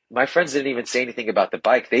 And my friends didn't even say anything about the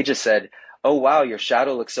bike. They just said, "Oh wow, your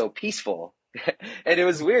shadow looks so peaceful." And it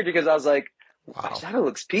was weird because I was like, "My Wow. shadow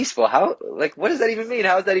looks peaceful. How, like, what does that even mean?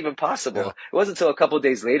 How is that even Yeah. possible?" It wasn't until a couple of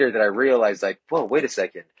days later that I realized, like, whoa, wait a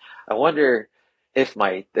second. I wonder if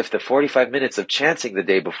the 45 minutes of chanting the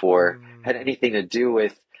day before had Mm. anything to do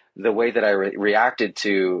with the way that I reacted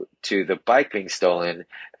to the bike being stolen,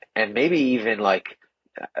 and maybe even like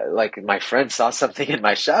my friend saw something in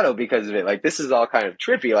my shadow because of it. Like, this is all kind of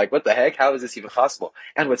trippy. Like, what the heck? How is this even possible?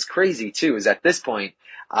 And what's crazy too is at this point,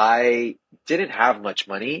 I didn't have much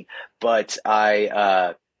money, but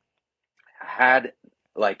I had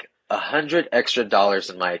like $100 extra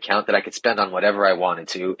in my account that I could spend on whatever I wanted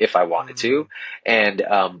to, if I wanted to. Mm.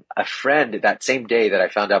 And a friend, that same day that I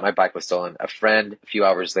found out my bike was stolen, a friend a few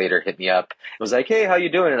hours later hit me up and was like, "Hey, how you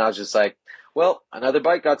doing?" And I was just like, "Well, another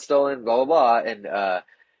bike got stolen, blah blah blah." And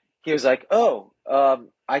he was like, "Oh,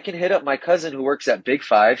 I can hit up my cousin who works at Big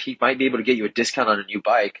Five. He might be able to get you a discount on a new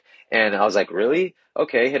bike." And I was like, "Really?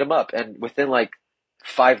 Okay, hit him up." And within like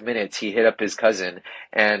 5 minutes, he hit up his cousin,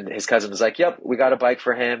 and his cousin was like, "Yep, we got a bike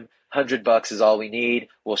for him. $100 is all we need.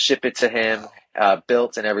 We'll ship it to him, Wow.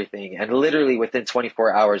 built and everything." And literally within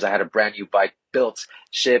 24 hours, I had a brand new bike built,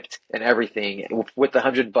 shipped, and everything with the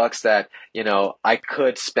 $100 that I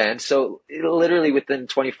could spend. So literally within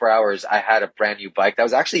 24 hours, I had a brand new bike that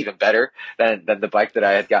was actually even better than the bike that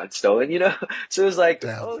I had gotten stolen. So it was like,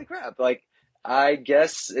 Damn. holy crap! Like, I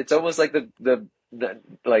guess it's almost like the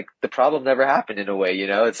problem never happened in a way.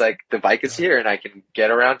 It's like the bike is Yeah. here and I can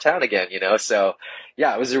get around town again. So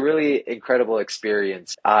yeah, it was a really incredible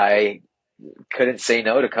experience. I couldn't say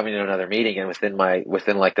no to coming to another meeting, and within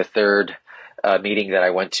like the third meeting that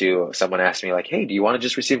I went to, someone asked me like, "Hey, do you want to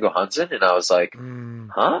just receive Gohanzen?" And I was like, Mm.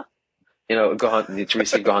 "Huh?" to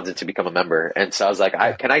receive Gohanzen to become a member. And so I was like,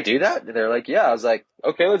 Yeah. can I do that? And they're like, yeah. I was like,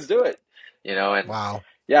 okay, let's do it. And Wow.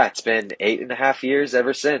 yeah, it's been 8.5 years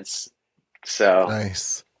ever since. So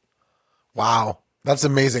Nice. Wow. That's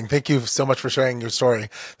amazing. Thank you so much for sharing your story.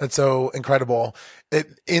 That's so incredible.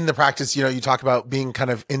 In the practice, you talk about being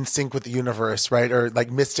kind of in sync with the universe, right? Or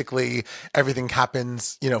like mystically, everything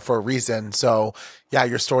happens, for a reason. So yeah,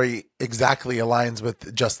 your story exactly aligns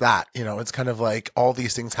with just that. It's kind of like all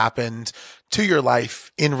these things happened to your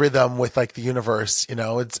life in rhythm with like the universe,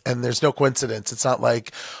 and there's no coincidence. It's not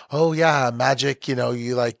like, oh yeah, magic, you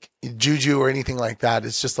like juju or anything like that.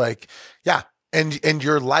 It's just like, yeah. And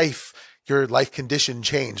your life condition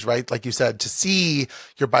changed, right? Like you said, to see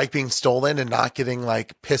your bike being stolen and not getting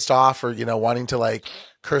like pissed off or, wanting to like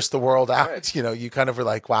curse the world right, out, you kind of were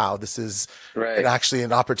like, wow, this is right, actually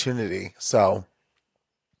an opportunity. So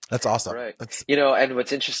that's awesome. right. That's And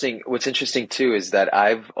what's interesting too is that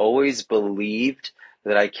I've always believed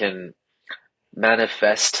that I can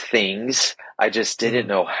manifest things. I just didn't mm,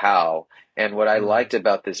 know how. And what I mm, liked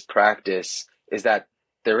about this practice is that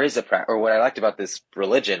there is or what I liked about this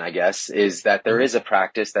religion, I guess, is that there mm, is a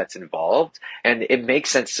practice that's involved, and it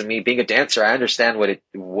makes sense to me. Being a dancer, I understand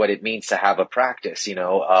what it means to have a practice.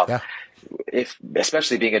 yeah. If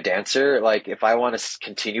especially being a dancer, like if I want to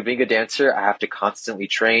continue being a dancer, I have to constantly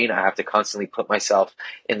train. I have to constantly put myself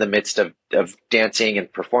in the midst of dancing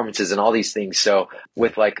and performances and all these things. So Yeah.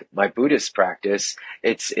 with like my Buddhist practice,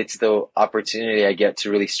 it's the opportunity I get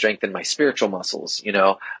to really strengthen my spiritual muscles.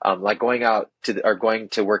 Like going out or going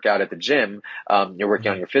to work out at the gym. You're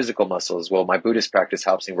working on Mm, your physical muscles. Well, my Buddhist practice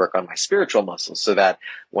helps me work on my spiritual muscles, so that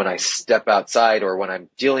when I step outside or when I'm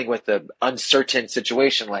dealing with an uncertain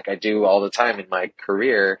situation like I do all the time in my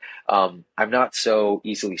career, I'm not so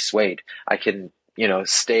easily swayed. I can,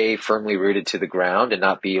 stay firmly rooted to the ground and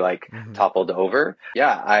not be like mhm. toppled over.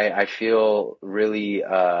 Yeah, I feel really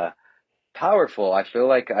powerful. I feel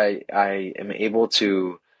like I am able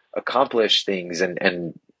to accomplish things,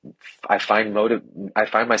 and I find motive. I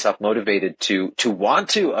find myself motivated to want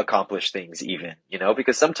to accomplish things, even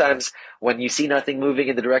because Yeah. sometimes when you see nothing moving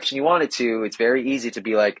in the direction you want it to, it's very easy to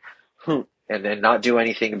be like, and then not do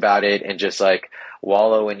anything about it and just like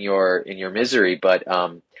wallow in your misery. But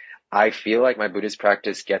I feel like my Buddhist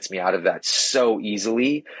practice gets me out of that so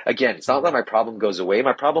easily. Again, it's not that Mm, my problem goes away.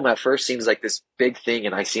 My problem at first seems like this big thing,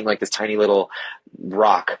 and I seem like this tiny little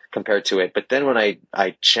rock compared to it. But then when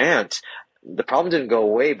I chant, the problem didn't go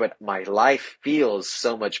away, but my life feels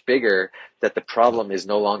so much bigger that the yeah. problem is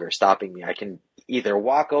no longer stopping me. I can either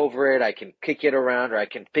walk over it, I can kick it around, or I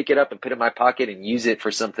can pick it up and put it in my pocket and use it for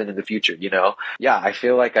something in the future. Yeah, I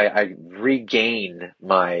feel like I regain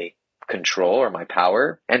my control or my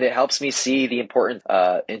power, and it helps me see the importance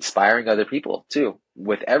inspiring other people too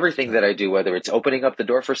with everything Yeah. that I do, whether it's opening up the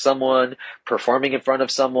door for someone, performing in front of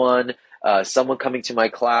someone, someone coming to my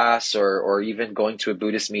class, or even going to a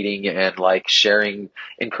Buddhist meeting and like sharing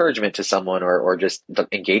encouragement to someone, or just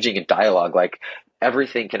engaging in dialogue. Like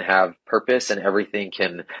everything can have purpose, and everything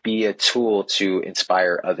can be a tool to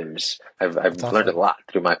inspire others. That's I've learned a awesome. lot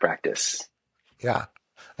through my practice. Yeah.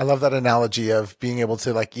 I love that analogy of being able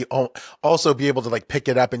to like also be able to like pick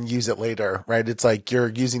it up and use it later, right? It's like you're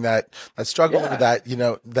using that struggle or Yeah.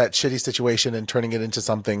 that shitty situation and turning it into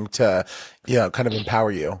something to, kind of empower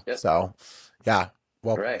you. Yep. So, yeah,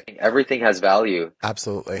 well Right. put. Everything has value.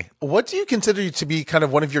 Absolutely. What do you consider to be kind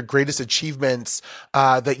of one of your greatest achievements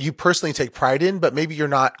that you personally take pride in, but maybe you're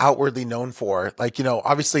not outwardly known for? Like,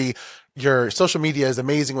 obviously your social media is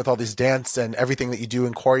amazing with all these dance and everything that you do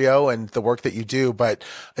in choreo and the work that you do. But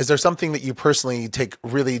is there something that you personally take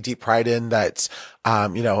really deep pride in that,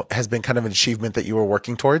 has been kind of an achievement that you were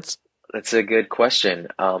working towards? That's a good question.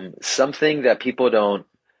 Something that people don't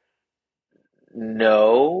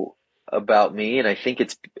know about me, and I think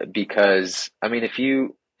it's because, I mean, if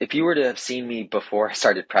you were to have seen me before I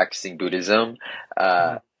started practicing Buddhism,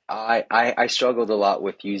 uh, Mm, I struggled a lot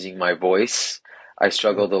with using my voice. I mm,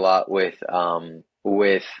 struggled a lot with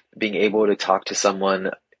being able to talk to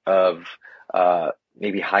someone of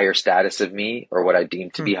maybe higher status of me, or what I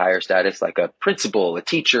deem to mm, be higher status, like a principal, a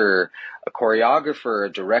teacher, a choreographer,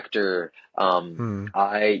 a director. mm,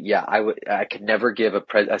 I could never give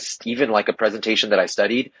even like a presentation that I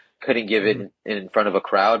studied, couldn't give it mm, in front of a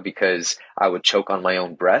crowd because I would choke on my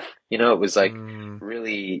own breath. It was like mm,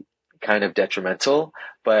 really kind of detrimental.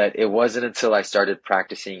 But it wasn't until I started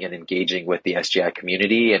practicing and engaging with the SGI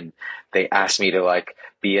community, and they asked me to like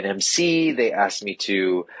be an MC. They asked me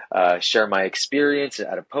to share my experience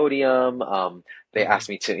at a podium. They mm, asked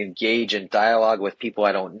me to engage in dialogue with people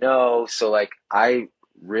I don't know. So like I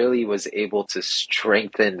really was able to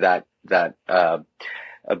strengthen that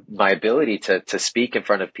my ability to speak in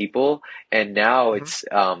front of people. And now Hmm. it's,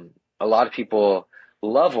 a lot of people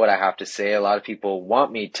love what I have to say. A lot of people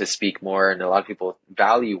want me to speak more, and a lot of people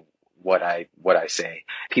value what I say.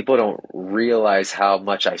 People don't realize how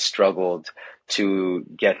much I struggled to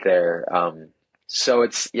get there. So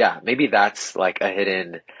it's, yeah, maybe that's like a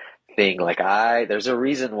hidden thing. Like there's a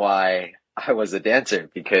reason why I was a dancer,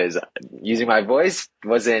 because using my voice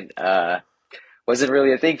wasn't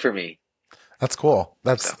really a thing for me. That's cool.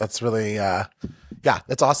 So That's really yeah,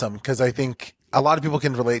 that's awesome because I think a lot of people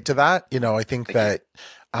can relate to that. I think thank you.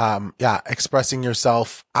 that yeah, expressing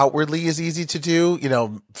yourself outwardly is easy to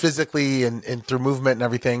do, physically and through movement and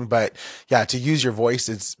everything, but yeah, to use your voice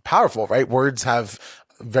is powerful, right? Words have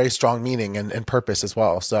very strong meaning and purpose as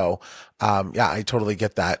well. So, yeah, I totally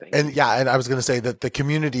get that. Thank And you. yeah, and I was going to say that the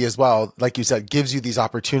community as well, like you said, gives you these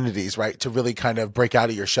opportunities, right? To really kind of break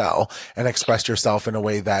out of your shell and express yourself in a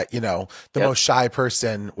way that, the Yep. most shy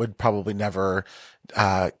person would probably never,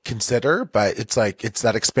 consider, but it's like, it's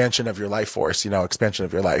that expansion of your life force, expansion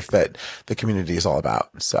of your life that the community is all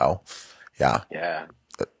about. So yeah, Yeah.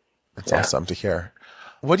 that's Yeah. awesome to hear.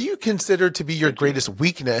 What do you consider to be your Thank you. greatest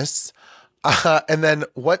weakness? And then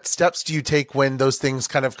what steps do you take when those things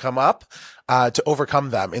kind of come up, to overcome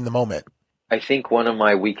them in the moment? I think one of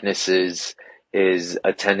my weaknesses is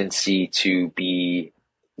a tendency to be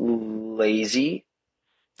lazy.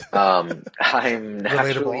 I'm Relatable.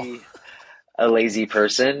 naturally a lazy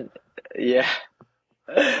person. Yeah.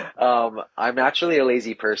 I'm naturally a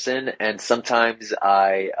lazy person, and sometimes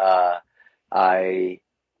I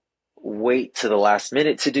wait to the last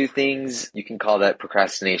minute to do things. You can call that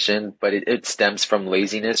procrastination, but it stems from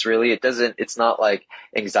laziness, really. It's not like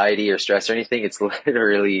anxiety or stress or anything. It's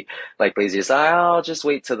literally like laziness. I'll just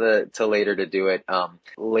wait till later to do it.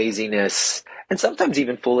 Laziness and sometimes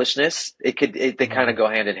even foolishness. They kind Mm, of go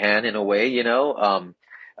hand in hand in a way,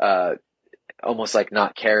 uh, almost like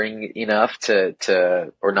not caring enough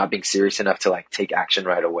or not being serious enough to like take action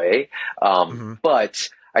right away. mm, But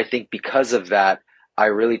I think because of that, I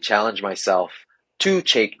really challenge myself to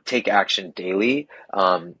take action daily.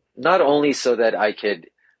 Not only so that I could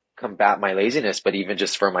combat my laziness, but even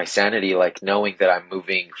just for my sanity, like knowing that I'm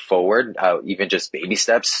moving forward, even just baby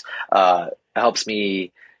steps, helps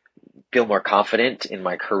me feel more confident in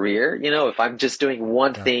my career. If I'm just doing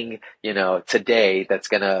one yeah. thing, today that's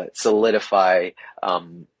gonna solidify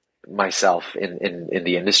myself in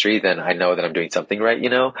the industry, then I know that I'm doing something right.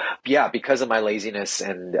 Yeah, because of my laziness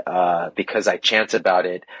and because I chance about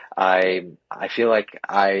it, I feel like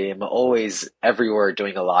I am always everywhere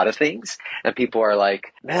doing a lot of things, and people are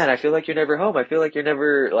like, "Man, I feel like you're never home. I feel like you're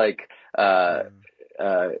never like Mm,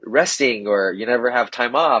 resting, or you never have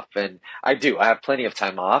time off." And I do. I have plenty of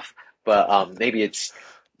time off, but maybe it's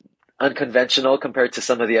unconventional compared to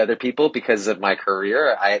some of the other people because of my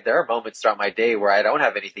career. There are moments throughout my day where I don't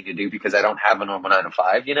have anything to do because I don't have a normal 9 to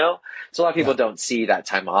 5. So a lot of people yeah. don't see that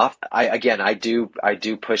time off. I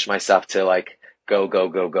do push myself to like go, go,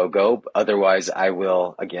 go, go, go. Otherwise, I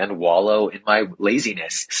will again wallow in my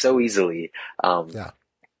laziness so easily. Um, Yeah.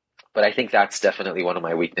 but I think that's definitely one of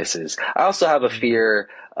my weaknesses. I also have a Mm, fear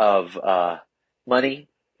of money.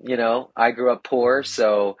 I grew up poor, mm,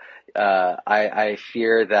 so I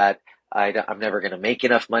fear that I'm never going to make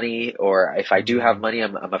enough money, or if I do have mm, money,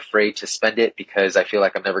 I'm afraid to spend it because I feel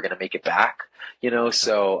like I'm never going to make it back. yeah.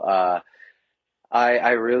 So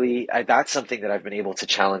that's something that I've been able to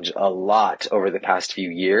challenge a lot over the past few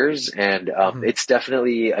years. And Mm, it's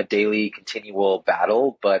definitely a daily, continual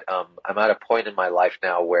battle. But I'm at a point in my life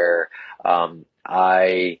now where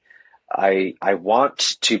I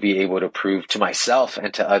want to be able to prove to myself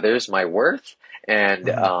and to others my worth. And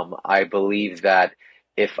mm, I believe that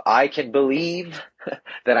if I can believe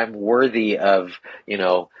that I'm worthy of,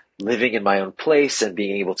 living in my own place and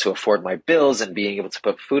being able to afford my bills and being able to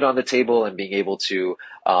put food on the table and being able to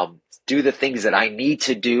do the things that I need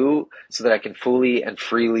to do so that I can fully and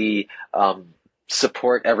freely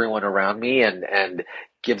support everyone around me and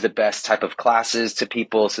give the best type of classes to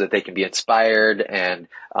people so that they can be inspired and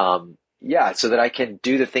yeah, so that I can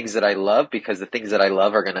do the things that I love, because the things that I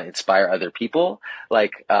love are going to inspire other people.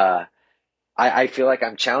 Like, I feel like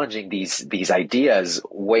I'm challenging these ideas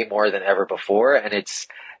way more than ever before, and it's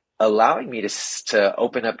allowing me to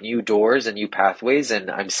open up new doors and new pathways.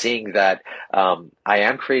 And I'm seeing that I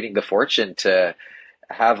am creating the fortune to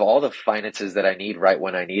have all the finances that I need right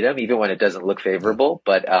when I need them, even when it doesn't look yeah. favorable.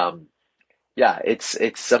 But yeah, it's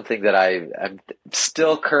something that I'm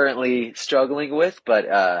still currently struggling with,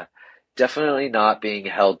 but definitely not being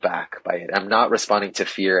held back by it. I'm not responding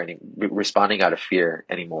out of fear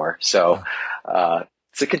anymore. So Yeah.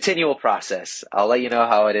 it's a continual process. I'll let you know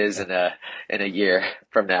how it is Yeah. in a year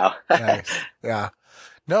from now. Nice. Yeah.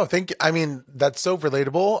 No, I mean, that's so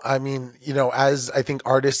relatable. I mean, as I think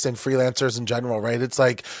artists and freelancers in general, right? It's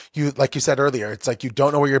like you said earlier, it's like you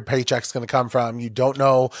don't know where your paycheck's going to come from. You don't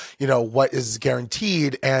know, what is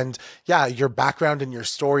guaranteed. And yeah, your background and your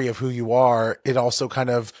story of who you are, it also kind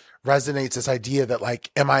of resonates this idea that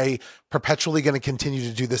like, am I perpetually going to continue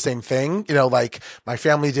to do the same thing, like my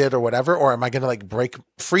family did or whatever, or am I going to like break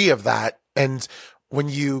free of that? And when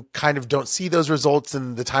you kind of don't see those results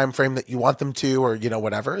in the time frame that you want them to, or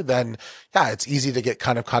whatever, then yeah, it's easy to get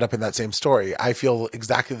kind of caught up in that same story. I feel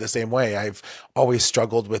exactly the same way. I've always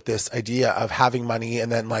struggled with this idea of having money and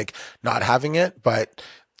then like not having it, but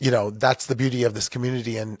that's the beauty of this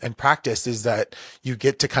community and practice, is that you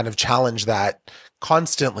get to kind of challenge that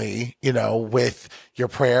constantly, with your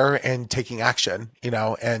prayer and taking action,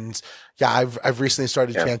 and yeah, I've recently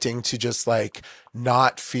started Yeah, chanting to just like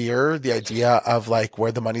not fear the idea of like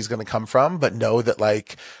where the money's going to come from, but know that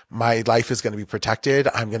like my life is going to be protected.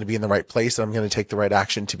 I'm going to be in the right place, and I'm going to take the right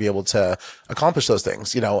action to be able to accomplish those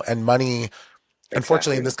things, and money,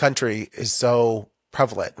 unfortunately, in exactly. this country is so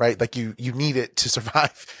prevalent, right? Like you need it to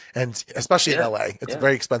survive. And especially in Yeah, LA, it's a yeah,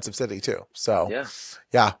 very expensive city too. So yeah,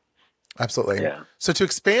 yeah, absolutely. yeah, So to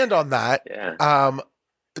expand on that, yeah. um,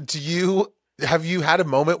 have you had a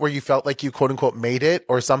moment where you felt like you quote unquote made it,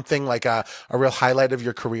 or something like a real highlight of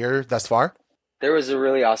your career thus far? There was a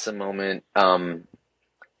really awesome moment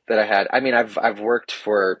that I had. I mean, I've worked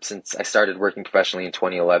for since I started working professionally in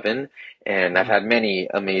 2011, and I've Mm, had many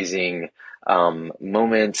amazing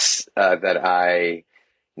moments that I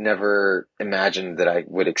never imagined that I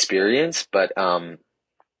would experience. But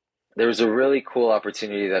there was a really cool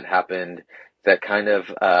opportunity that happened that kind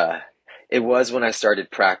of it was when I started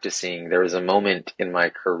practicing. There was a moment in my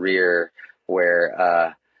career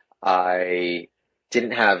where I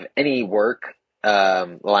didn't have any work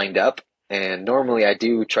lined up, and normally I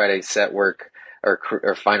do try to set work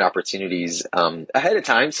or find opportunities ahead of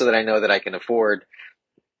time so that I know that I can afford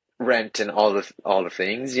rent and all the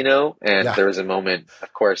things, you know. And yeah, there was a moment,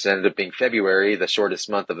 of course, it ended up being February, the shortest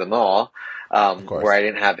month of them all, of where course. I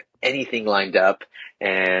didn't have anything lined up,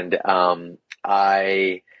 and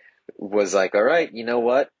I was like, all right, you know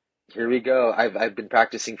what? Here we go. I've been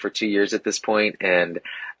practicing for 2 years at this point, and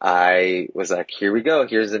I was like, here we go.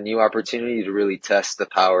 Here's a new opportunity to really test the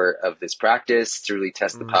power of this practice, to really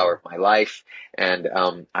test the power Mm, of my life. And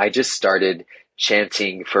I just started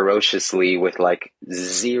chanting ferociously with like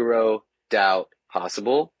zero doubt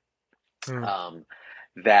possible, mm, um,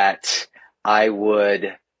 that I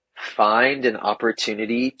would find an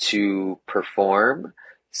opportunity to perform,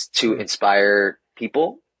 to mm, inspire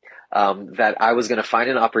people, that I was going to find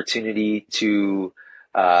an opportunity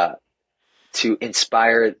uh, to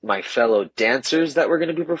inspire my fellow dancers that were going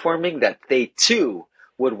to be performing, that they too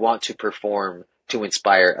would want to perform to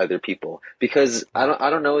inspire other people. Because wow. I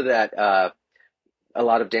don't know that a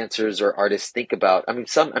lot of dancers or artists think about. I mean,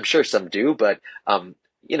 some, I'm sure some do, but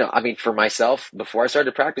I mean, for myself, before I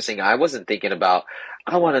started practicing, I wasn't thinking about,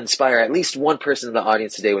 I want to inspire at least one person in the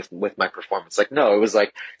audience today with my performance. Like, no, it was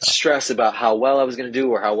like Yeah. stress about how well I was going to do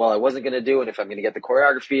or how well I wasn't going to do, and if I'm going to get the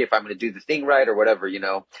choreography, if I'm going to do the thing right or whatever,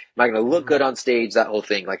 am I going to look Mm, good on stage? That whole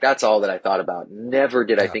thing, like, that's all that I thought about. Never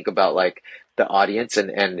did I yeah. think about like the audience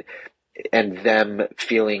and them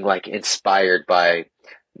feeling like inspired by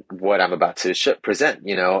what I'm about to present,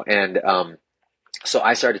 and so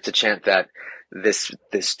I started to chant that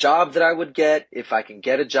this job that I would get, if I can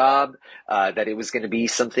get a job, that it was going to be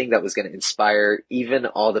something that was going to inspire even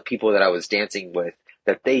all the people that I was dancing with,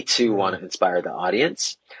 that they too want Mm, to inspire the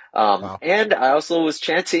audience. wow. And I also was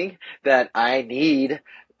chanting that I need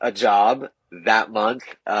a job that month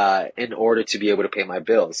in order to be able to pay my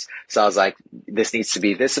bills. So I was like, this needs to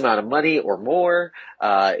be this amount of money or more.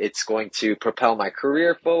 It's going to propel my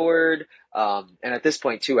career forward. And at this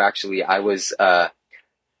point too, actually, I was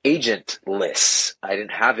agentless. I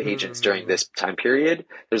didn't have agents during Mm, this time period.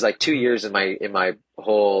 There's like two mhm. years in my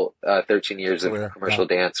whole 13 years of Career. Yeah. commercial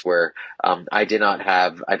dance where I did not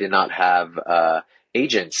have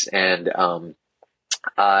agents, and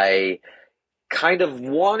I kind of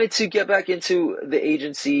wanted to get back into the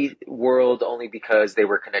agency world only because they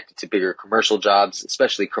were connected to bigger commercial jobs,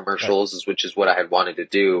 especially Right. commercials, which is what I had wanted to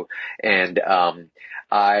do. And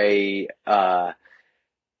I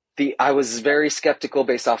I was very skeptical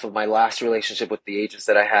based off of my last relationship with the agents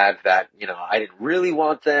that I had, that, I didn't really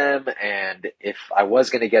want them. And if I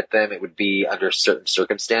was going to get them, it would be under certain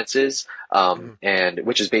circumstances. Mhm. And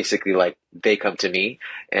which is basically like they come to me.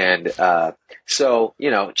 And, so,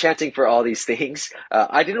 chanting for all these things,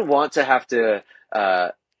 I didn't want to have to,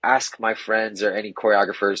 ask my friends or any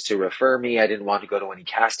choreographers to refer me. I didn't want to go to any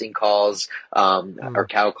casting calls, or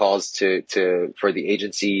cow calls for the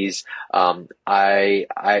agencies.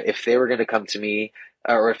 If they were going to come to me,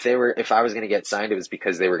 or if I was going to get signed, it was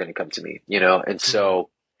because they were going to come to me, And so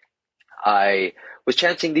I was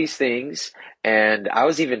chanting these things, and I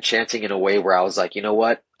was even chanting in a way where I was like, you know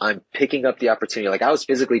what? I'm picking up the opportunity. Like, I was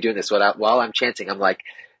physically doing this while I'm chanting. I'm like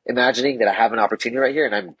imagining that I have an opportunity right here,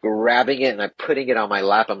 and I'm grabbing it and I'm putting it on my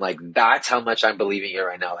lap. I'm like, that's how much I'm believing it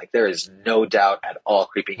right now. Like, there is no doubt at all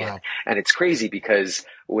creeping in. And it's crazy because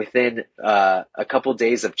within a couple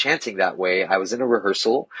days of chanting that way, I was in a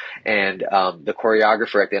rehearsal, and the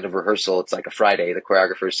choreographer at the end of rehearsal, it's like a Friday, the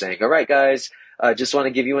choreographer is saying, all right, guys, just want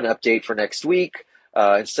to give you an update for next week.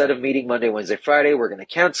 Instead of meeting Monday, Wednesday, Friday, we're going to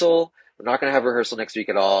cancel. We're not going to have rehearsal next week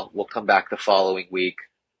at all. We'll come back the following week.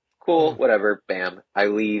 Cool, whatever, bam. I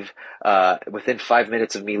leave. Within 5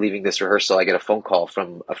 minutes of me leaving this rehearsal, I get a phone call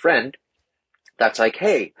from a friend that's like,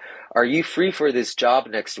 hey, are you free for this job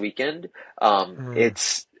next weekend?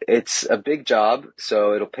 It's a big job,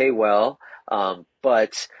 so it'll pay well.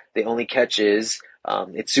 But the only catch is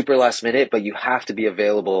it's super last minute, but you have to be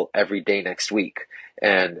available every day next week.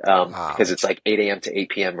 And because it's like 8 a.m. to 8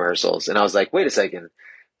 p.m. rehearsals. And I was like, wait a second,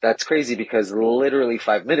 that's crazy, because literally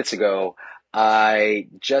 5 minutes ago, I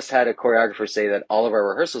just had a choreographer say that all of our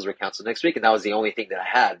rehearsals were canceled next week, and that was the only thing that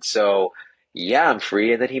I had. So yeah, I'm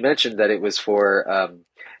free. And then he mentioned that it was for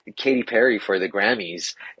Katy Perry for the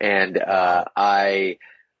Grammys, and I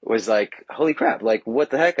was like, holy crap, like, what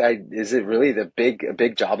the heck? Is it really a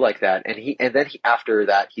big job like that? And then after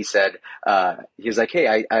that, he said, he was like,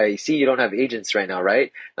 hey, I see you don't have agents right now,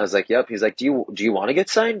 right? And I was like, yep. He's like, do you want to get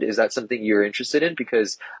signed? Is that something you're interested in?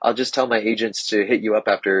 Because I'll just tell my agents to hit you up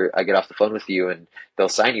after I get off the phone with you, and they'll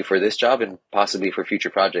sign you for this job and possibly for future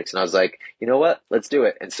projects. And I was like, you know what? Let's do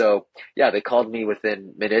it. And so, yeah, they called me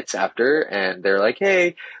within minutes after, and they're like,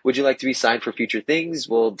 hey, would you like to be signed for future things?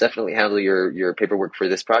 We'll definitely handle your paperwork for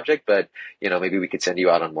this project, but maybe we could send you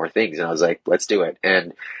out on more things. And I was like, let's do it.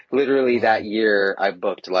 And literally that year I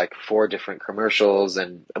booked like 4 different commercials,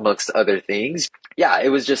 and amongst other things. Yeah, it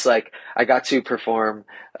was just like, I got to perform,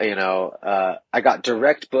 I got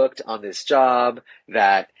direct booked on this job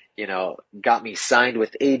that, got me signed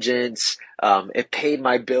with agents. It paid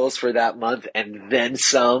my bills for that month and then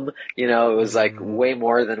some. It was like way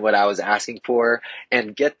more than what I was asking for.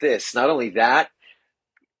 And get this, not only that,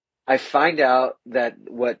 I find out that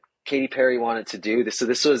what Katy Perry wanted to do. So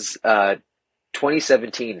this was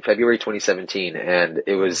 2017, February 2017, and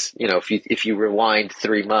it was, if you rewind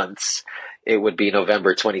 3 months, it would be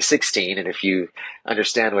November 2016. And if you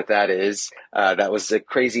understand what that is, that was a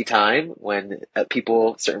crazy time when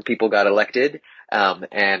certain people got elected.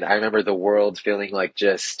 And I remember the world feeling like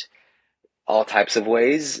just all types of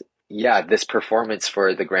ways. Yeah, this performance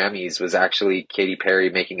for the Grammys was actually Katy Perry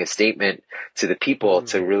making a statement to the people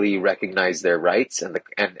to really recognize their rights, and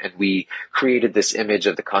we created this image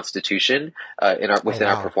of the Constitution within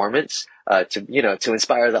our performance to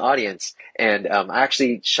inspire the audience. And I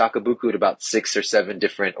actually shakabuku'd about 6 or 7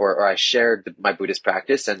 different, or I shared my Buddhist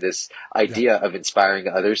practice and this idea of inspiring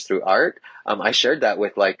others through art. I shared that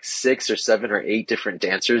with like 6 or 7 or 8 different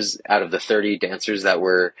dancers out of the 30 dancers that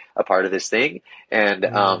were a part of this thing.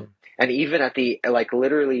 And even at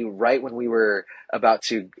literally right when we were about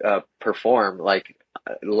to perform,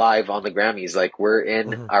 live on the Grammys, we're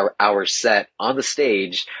in our set on the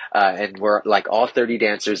stage, and we're like all 30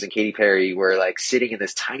 dancers and Katy Perry, we're like sitting in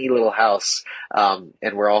this tiny little house, and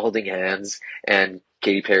we're all holding hands, and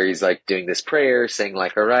Katy Perry's like doing this prayer, saying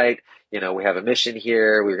like, all right, we have a mission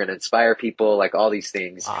here. We're going to inspire people, like all these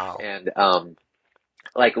things. Wow. And,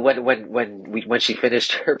 when she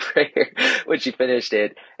finished her prayer, when she finished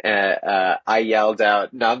it, I yelled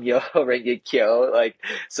out "Nam Myoho Renge Kyo,"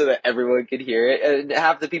 so that everyone could hear it. And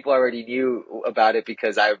half the people already knew about it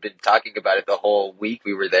because I've been talking about it the whole week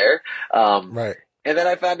we were there. Right. And then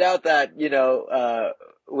I found out that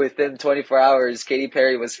within 24 hours, Katy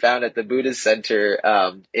Perry was found at the Buddhist Center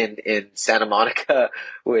in Santa Monica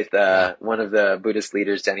with one of the Buddhist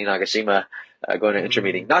leaders, Danny Nagashima, going to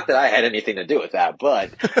intermeeting. Not that I had anything to do with that,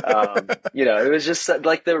 but it was just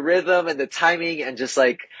like the rhythm and the timing, and just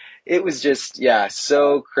like it was just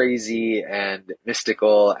so crazy and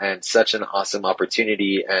mystical, and such an awesome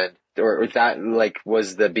opportunity. And or that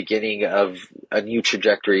was the beginning of a new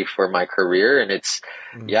trajectory for my career. And it's,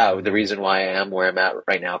 the reason why I am where I'm at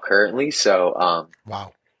right now currently. So,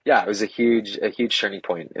 wow. Yeah, it was a huge turning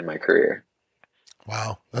point in my career.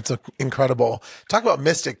 Wow. That's incredible. Talk about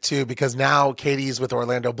mystic too, because now Katie's with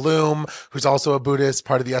Orlando Bloom, who's also a Buddhist,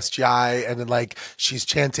 part of the SGI. And then she's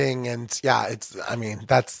chanting, and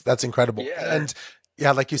that's incredible. Yeah. And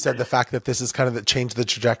Yeah, like you said, the fact that this is kind of changed the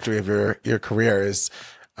trajectory of your career is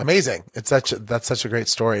amazing. That's such a great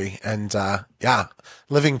story, and yeah,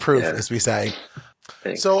 living proof, Yeah, as we say.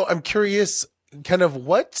 thanks. So I'm curious, kind of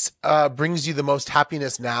what brings you the most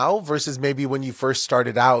happiness now versus maybe when you first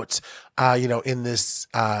started out, in this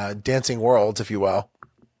dancing world, if you will.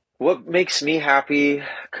 What makes me happy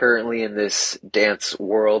currently in this dance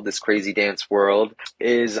world, this crazy dance world,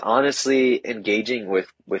 is honestly engaging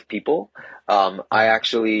with people. I Mm,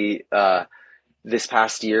 actually this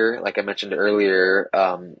past year, like I mentioned earlier,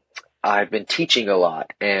 I've been teaching a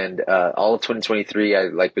lot, and all of 2023, I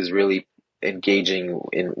like was really engaging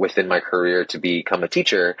in within my career to become a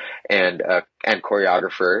teacher and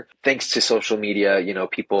choreographer. Thanks to social media,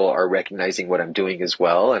 people are recognizing what I'm doing as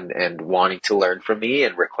well, and wanting to learn from me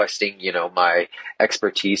and requesting, my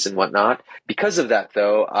expertise and whatnot. Because of that,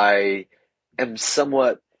 though, I am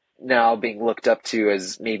somewhat now being looked up to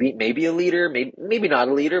as maybe a leader, maybe not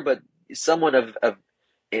a leader, but someone of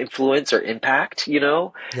influence or impact, yeah.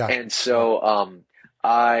 And Yeah. so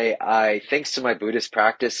I thanks to my Buddhist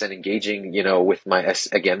practice and engaging, with my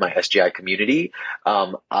SGI community,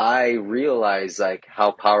 I realize like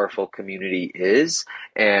how powerful community is.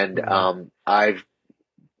 And Mm, I've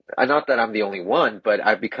not that I'm the only one, but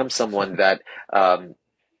I've become someone that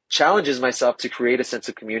challenges myself to create a sense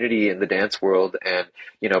of community in the dance world. And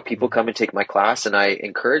people mm, come and take my class, and I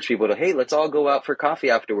encourage people to, hey, let's all go out for coffee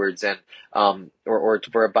afterwards, and or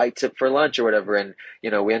for a bite for lunch or whatever. And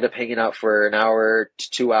we end up hanging out for an hour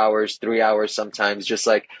to 2 hours, 3 hours sometimes, just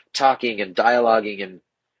like talking and dialoguing and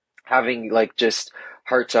having like just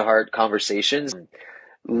heart to heart conversations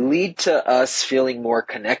lead to us feeling more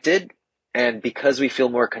connected. And because we feel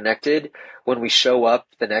more connected, when we show up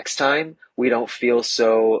the next time, we don't feel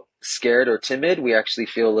so scared or timid. We actually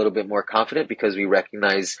feel a little bit more confident because we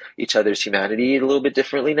recognize each other's humanity a little bit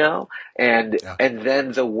differently now. And yeah. and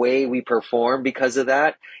then the way we perform because of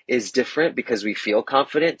that is different because we feel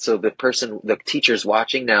confident. So the teachers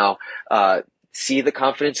watching now, see the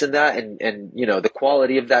confidence in that, and the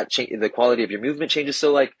quality of that the quality of your movement changes.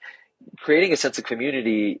 So like creating a sense of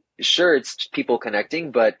community, sure, it's people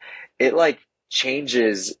connecting, but it like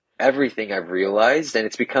changes everything I've realized. And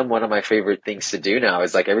it's become one of my favorite things to do now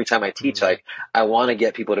is like every time I teach, Mm, like I want to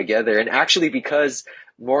get people together. And actually, because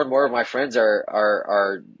more and more of my friends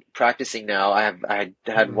are practicing now, I had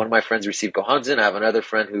mm, one of my friends receive Gohanzen. I have another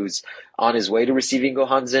friend who's on his way to receiving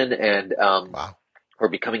Gohanzen, and wow. we're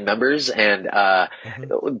becoming members. And Hmm.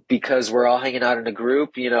 because we're all hanging out in a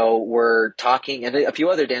group, we're talking, and a few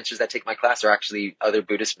other dancers that take my class are actually other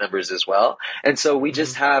Buddhist members as well. And so we Hmm.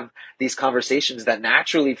 just have these conversations that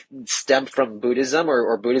naturally stem from Buddhism,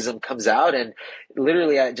 or Buddhism comes out. And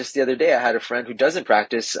literally, just the other day, I had a friend who doesn't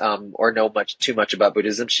practice or know too much about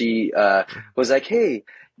Buddhism. She was like, "Hey,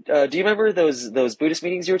 do you remember those Buddhist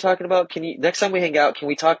meetings you were talking about? Can you next time we hang out, can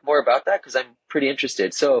we talk more about that? Because I'm pretty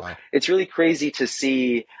interested." So Wow. it's really crazy to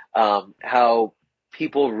see how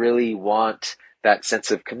people really want that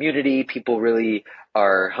sense of community. People really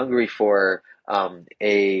are hungry for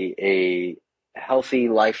a healthy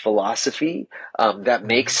life philosophy that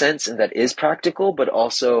makes Hmm. sense and that is practical, but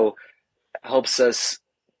also helps us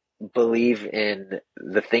believe in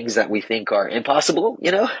the things that we think are impossible.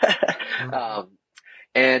 Hmm. um,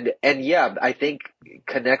 and yeah, I think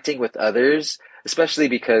connecting with others, especially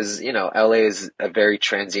because, LA is a very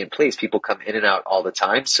transient place. People come in and out all the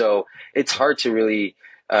time. So it's Yeah. hard to really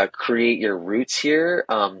create your roots here.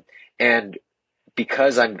 And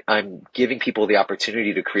because I'm giving people the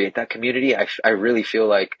opportunity to create that community, I really feel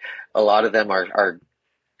like a lot of them are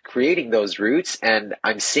creating those roots, and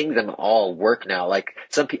I'm seeing them all work now. Like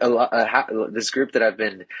some people, this group that I've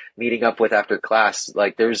been meeting up with after class,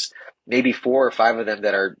 like there's maybe 4 or 5 of them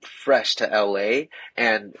that are fresh to LA,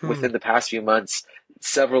 and Hmm. within the past few months,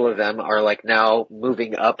 several of them are like now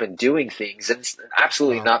moving up and doing things, and it's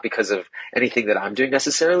absolutely Wow. not because of anything that I'm doing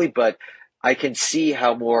necessarily, but I can see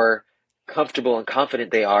how more comfortable and confident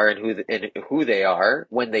they are in who they are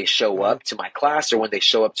when they show Hmm. up to my class or when they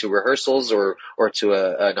show up to rehearsals or to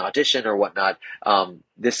an audition or whatnot.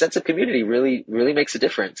 This sense of community really makes a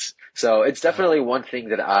difference. So it's Yeah. definitely one thing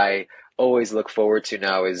that I always look forward to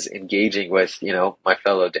now is engaging with my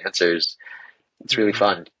fellow dancers. It's really Hmm.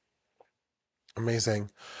 fun. Amazing.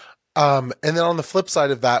 And then on the flip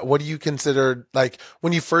side of that, what do you consider like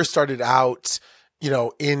when you first started out,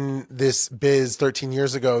 in this biz 13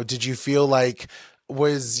 years ago, did you feel like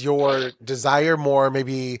was your desire more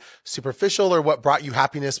maybe superficial or what brought you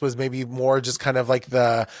happiness was maybe more just kind of like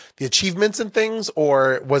the achievements and things,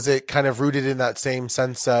 or was it kind of rooted in that same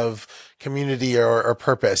sense of community or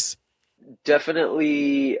purpose?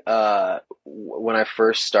 Definitely when I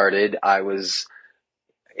first started, I was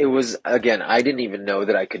it was, again, I didn't even know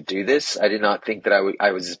that I could do this. I did not think that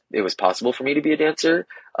it was possible for me to be a dancer.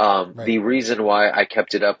 Right. The reason why I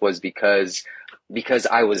kept it up was because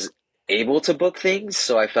I was able to book things.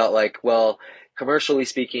 So I felt like, well, commercially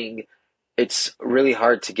speaking, it's really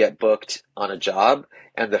hard to get booked on a job.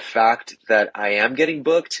 And the fact that I am getting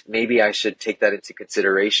booked, maybe I should take that into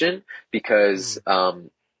consideration because, Mm,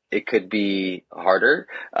 it could be harder.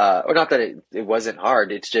 Or not that it wasn't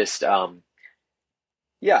hard. It's just,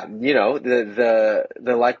 yeah,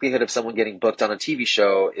 the likelihood of someone getting booked on a TV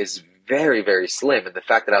show is very, very slim. And the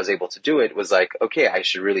fact that I was able to do it was like, okay, I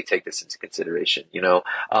should really take this into consideration, you know?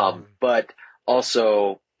 mm, But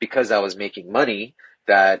also because I was making money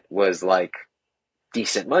that was like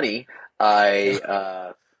decent money, yeah.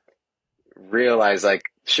 I realized like,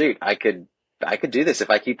 shoot, I could do this if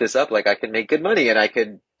I keep this up. Like I could make good money and I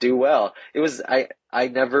could do well. I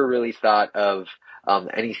never really thought of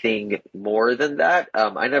anything more than that. I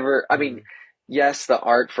mean, Mm, yes, the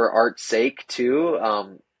art for art's sake too.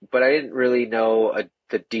 But I didn't really know I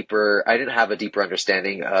didn't have a deeper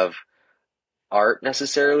understanding of art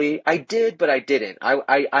necessarily. I did, but I didn't.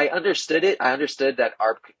 I understood it. I understood that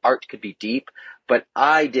art could be deep, but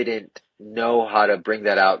I didn't know how to bring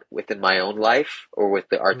that out within my own life or with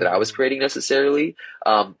the art that I was mm, creating necessarily.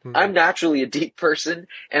 I'm mm, naturally a deep person,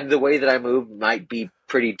 and the way that I move might be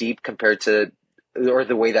pretty deep compared to or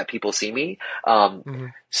the way that people see me.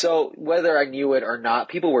 mm, So whether I knew it or not,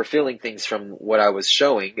 people were feeling things from what I was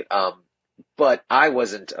showing. But I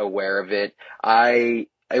wasn't aware of it. I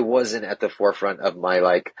wasn't at the forefront of my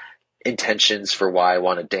like intentions for why I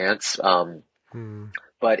want to dance. mm.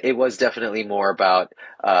 But it was definitely more about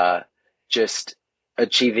just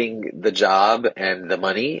achieving the job and the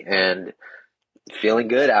money and feeling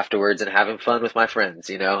good afterwards and having fun with my friends,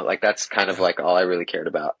 you know? Like that's kind of Yeah. like all I really cared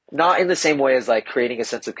about. Not in the same way as like creating a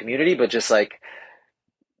sense of community, but just like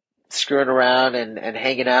screwing around and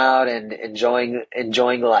hanging out and enjoying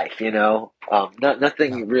life, you know? Yeah.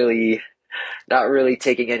 Nothing really, not really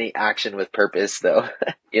taking any action with purpose though,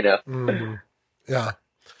 you know? Mm, yeah.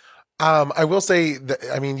 I will say that,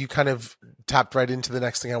 I mean, you kind of tapped right into the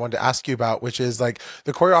next thing I wanted to ask you about, which is like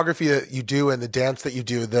the choreography that you do and the dance that you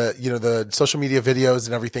do, the social media videos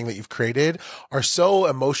and everything that you've created are so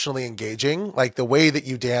emotionally engaging. Like the way that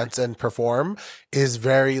you dance and perform is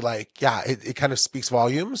very like, yeah, it kind of speaks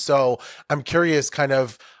volumes. So I'm curious kind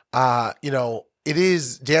of,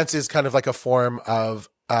 dance is kind of like a form of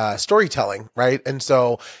storytelling, right? And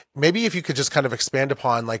so maybe if you could just kind of expand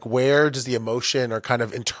upon like where does the emotion or kind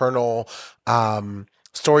of internal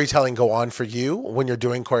storytelling go on for you when you're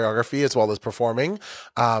doing choreography as well as performing,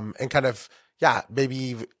 and kind of yeah,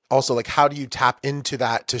 maybe also like how do you tap into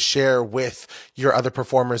that to share with your other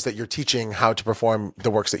performers that you're teaching how to perform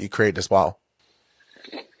the works that you create as well?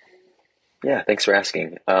 Yeah, thanks for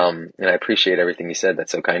asking. And I appreciate everything you said.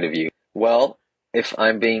 That's so kind of you. Well, if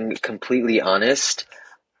I'm being completely honest,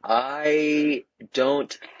 I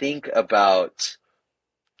don't think about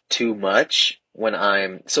too much when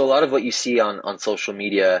so a lot of what you see on social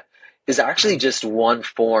media is actually Mhm. just one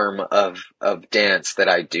form of dance that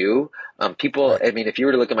I do. People, Right. I mean, if you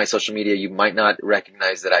were to look at my social media, you might not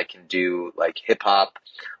recognize that I can do like hip hop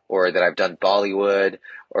or that I've done Bollywood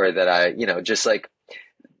or that just like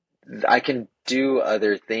I can do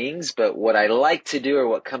other things, but what I like to do or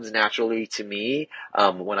what comes naturally to me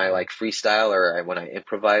when I Mhm. like freestyle or when I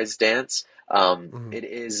improvise dance, Mhm. it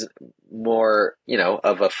is more,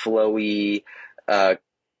 of a flowy, uh,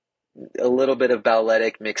 a little bit of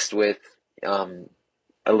balletic mixed with um,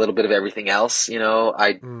 a little bit of everything else.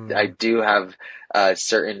 I Mhm. do have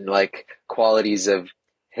certain like qualities of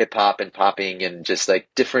hip hop and popping and just like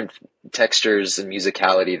different textures and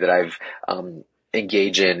musicality that I've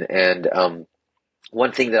engage in and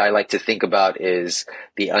one thing that I like to think about is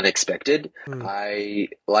the unexpected. Mhm. I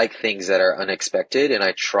like things that are unexpected and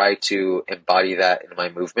I try to embody that in my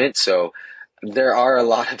movement. So there are a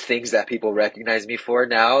lot of things that people recognize me for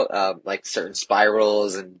now, like certain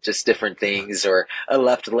spirals and just different Yeah. things or a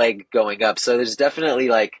left leg going up. So there's definitely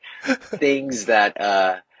like things that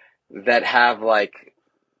have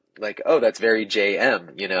oh, that's very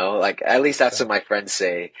JM, like at least that's Yeah. what my friends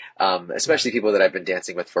say, Yeah. especially people that I've been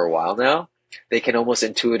dancing with for a while now. They can almost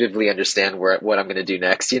intuitively understand what I'm going to do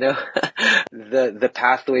next, the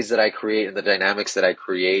pathways that I create and the dynamics that I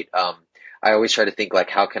create. I always try to think like,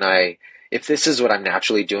 how can if this is what I'm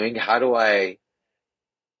naturally doing, how do I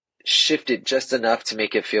shift it just enough to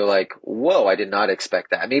make it feel like, whoa, I did not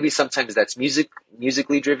expect that. Maybe sometimes that's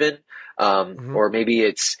musically driven, Mhm. or maybe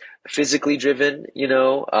it's physically driven,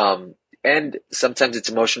 and sometimes it's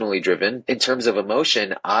emotionally driven. In terms of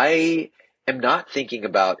emotion, I am not thinking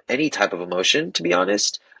about any type of emotion, to be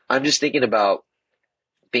honest. I'm just thinking about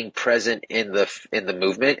being present in the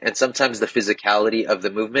movement, and sometimes the physicality of the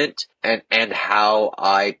movement, and how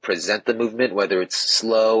I present the movement, whether it's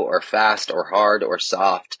slow or fast or hard or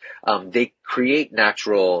soft. They create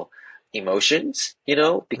natural emotions,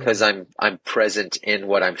 because Mm, I'm present in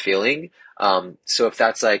what I'm feeling. So if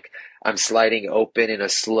that's like I'm sliding open in a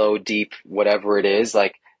slow, deep, whatever it is,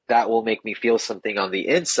 like that will make me feel something on the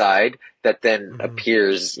inside that then mhm.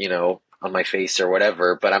 appears, on my face or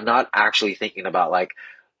whatever. But I'm not actually thinking about like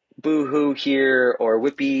boo-hoo here or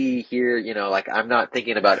whippy here, like I'm not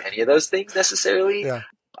thinking about any of those things necessarily. Yeah.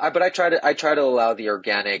 But I try to allow the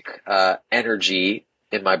organic energy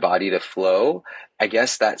in my body to flow. I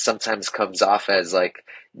guess that sometimes comes off as like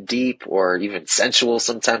deep or even sensual.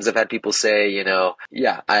 Sometimes I've had people say,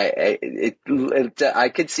 yeah,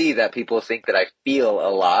 I could see that people think that I feel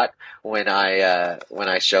a lot when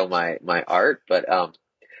I show my art, but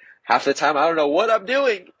half the time I don't know what I'm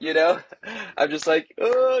doing. I'm just like,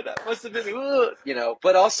 oh, that must have been,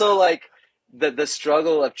 but also like the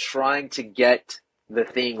struggle of trying to get the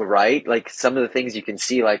thing right. Like some of the things you can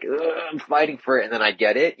see, like, I'm fighting for it and then I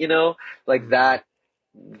get it, like Mm,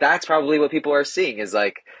 that's probably what people are seeing is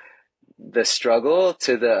like the struggle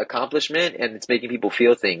to the accomplishment, and it's making people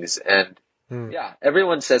feel things. And mm. yeah,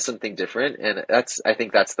 everyone says something different. And I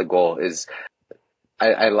think that's the goal is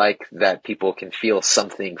I like that people can feel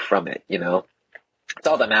something from it. It's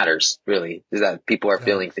all Yeah. that matters, really, is that people are Yeah.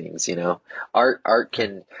 feeling things. Art Yeah.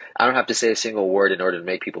 can, I don't have to say a single word in order to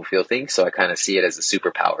make people feel things, so I kind of see it as a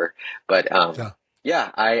superpower. But Yeah.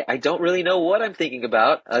 yeah, I don't really know what I'm thinking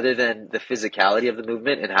about other than the physicality of the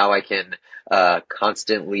movement and how I can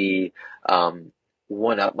constantly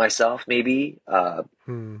one up myself, maybe.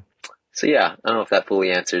 Mm. So yeah, I don't know if that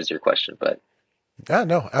fully answers your question, but Yeah,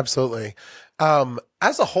 no, absolutely.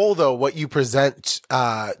 As a whole, though, what you present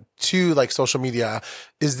to like social media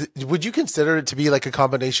would you consider it to be like a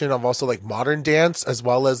combination of also like modern dance as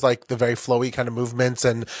well as like the very flowy kind of movements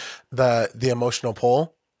and the emotional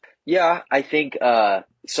pull? yeah, I think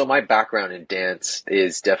so my background in dance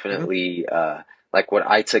is Mm-hmm. definitely like what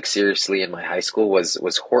I took seriously in my high school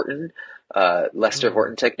was Horton, Lester Mm,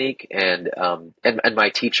 Horton technique, and my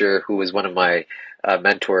teacher, who was one of my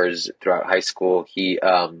mentors throughout high school,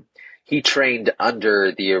 he trained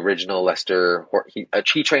under the original Lester Horton.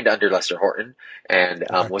 He trained under Lester Horton and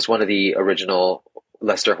okay, was one of the original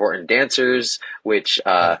Lester Horton dancers, which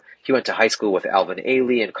got it. he went to high school with Alvin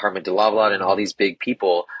Ailey and Carmen DeLavalade and all Mm, these big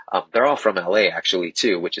people. They're all from LA actually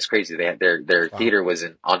too, which is crazy. They had their wow. theater was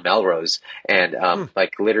on Melrose, and Hmm,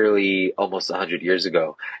 like literally almost 100 years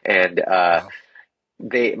ago. And wow.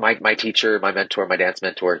 my teacher, my mentor, my dance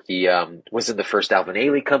mentor, he was in the first Alvin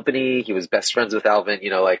Ailey company. He was best friends with Alvin.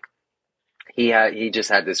 Like he just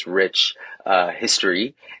had this rich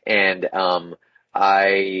history, and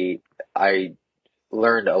I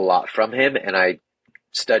learned a lot from him, and I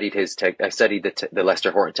studied his tech. I studied the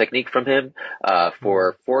Lester Horton technique from him Mm,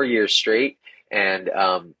 for 4 years straight, and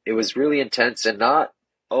it was really intense and not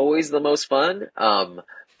always the most fun.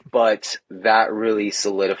 But that really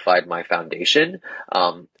solidified my foundation.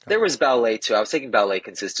 got There it. was ballet too. I was taking ballet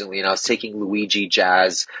consistently, and I was taking Luigi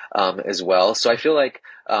jazz as well. So I feel like,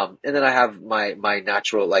 and then I have my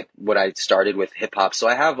natural, like what I started with hip hop. So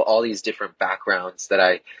I have all these different backgrounds that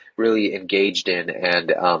I really engaged in,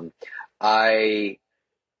 and I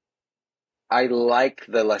I like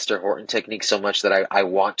the Lester Horton technique so much that I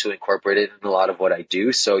want to incorporate it in a lot of what I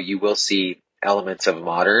do. So you will see elements of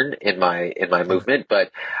modern in my Got it. movement,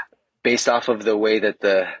 but based off of the way that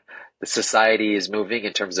the society is moving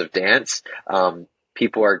in terms of dance,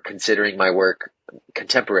 people are considering my work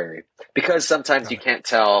contemporary because sometimes you Got it. can't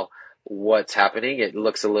tell what's happening. It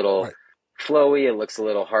looks a little Right. flowy, it looks a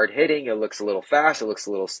little hard hitting, it looks a little fast, it looks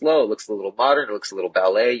a little slow, it looks a little modern, it looks a little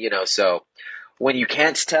ballet. So when you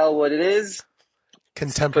can't tell what it is, put a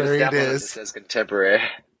Contemporary it stamp on it that is. says contemporary.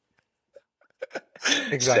 So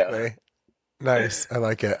Exactly. Nice. I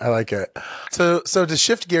like it. I like it. So to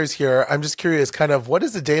shift gears here, I'm just curious, kind of what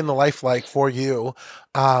is a day in the life like for you?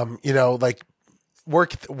 Like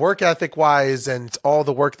work ethic wise and all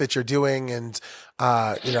the work that you're doing. And,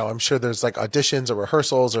 I'm sure there's like auditions or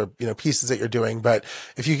rehearsals or, pieces that you're doing, but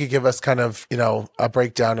if you could give us kind of, a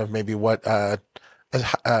breakdown of maybe what, a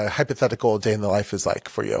hypothetical day in the life is like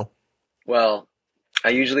for you. well, I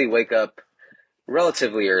usually wake up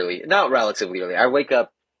relatively early. Not relatively early. I wake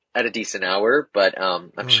up at a decent hour, but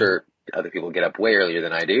I'm Mm, sure other people get up way earlier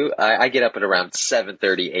than I do. I get up at around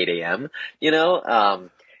 7:30, 8 a.m.,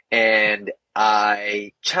 and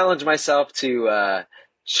I challenge myself to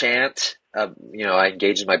chant. I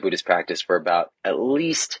engage in my Buddhist practice for about at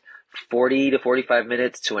least 40 to 45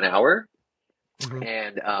 minutes to an hour. Hmm.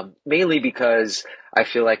 And mainly because I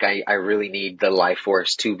feel like I really need the life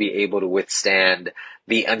force to be able to withstand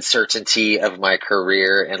the uncertainty of my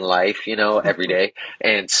career and life, every day.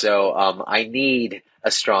 And so I need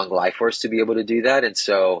a strong life force to be able to do that. And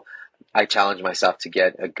so I challenge myself to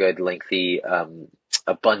get a good, lengthy,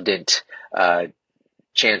 abundant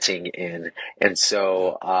chanting in. And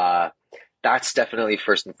so that's definitely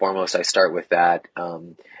first and foremost. I start with that.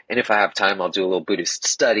 And if I have time, I'll do a little Buddhist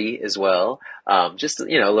study as well. Just, a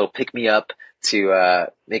little pick me up to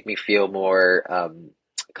make me feel more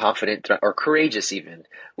confident or courageous, even,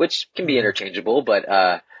 which can be Hmm. interchangeable.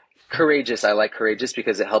 But courageous, I like courageous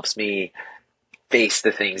because it helps me face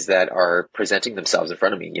the things that are presenting themselves in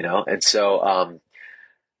front of me. And so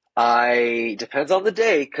I depends on the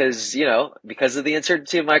day because because of the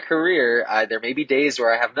uncertainty of my career, there may be days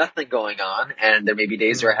where I have nothing going on, and there may be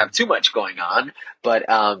days where I have Hmm. too much going on. But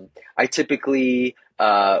I typically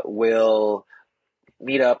will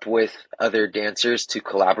meet up with other dancers to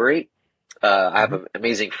collaborate. I have Hmm. an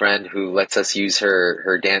amazing friend who lets us use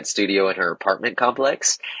her dance studio in her apartment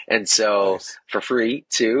complex, and so Nice. for free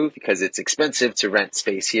too, because it's expensive to rent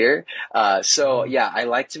space here. So Hmm. yeah, I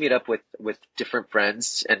like to meet up with different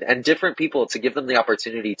friends and different people to give them the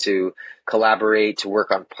opportunity to collaborate, to work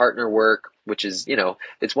on partner work, which is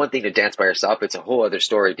it's one thing to dance by yourself; it's a whole other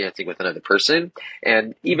story dancing with another person.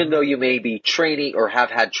 And even Hmm. though you may be training or have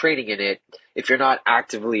had training in it, if you're not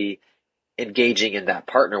actively engaging in that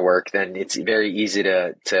partner work, then it's very easy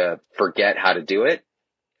to forget how to do it.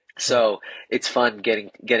 Yeah. So it's fun getting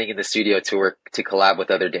in the studio to work to collab with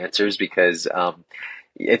other dancers because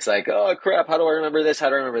it's like, oh crap, how do I remember this? How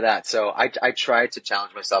do I remember that? So I try to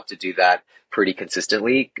challenge myself to do that pretty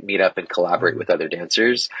consistently, meet up and collaborate Hmm. with other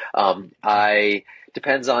dancers. Yeah. I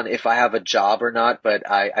depends on if I have a job or not, but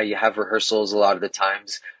I have rehearsals a lot of the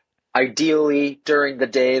times, ideally during the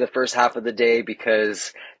day, the first half of the day,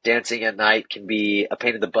 because dancing at night can be a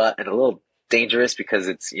pain in the butt and a little dangerous because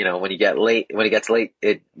it's, when it gets late,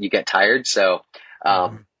 you get tired. So, um,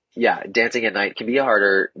 Hmm. yeah, dancing at night can be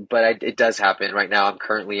harder, but it does happen. Right now, I'm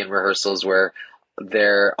currently in rehearsals where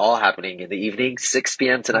they're all happening in the evening, 6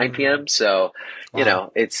 p.m. to 9 Hmm. p.m. So,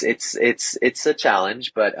 Wow. it's a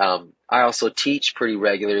challenge, but, I also teach pretty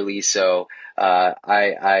regularly. So,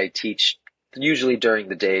 I teach usually during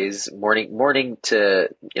the days, morning to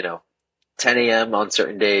 10 a.m. on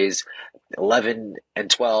certain days, 11 and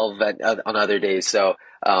 12 on other days. So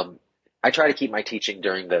I try to keep my teaching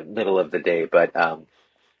during the middle of the day, but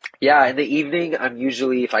yeah, in the evening, I'm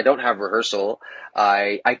usually, if I don't have rehearsal,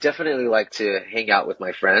 I definitely like to hang out with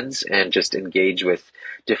my friends and just engage with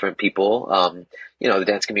different people. The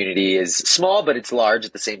dance community is small, but it's large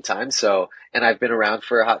at the same time. So, and I've been around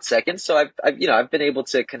for a hot second, so I've been able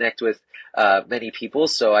to connect with many people.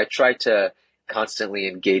 So I try to constantly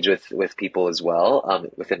engage with people as well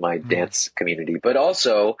within my Hmm. dance community. But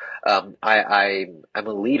also, I'm a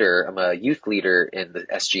leader. I'm a youth leader in the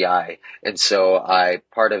SGI, and so I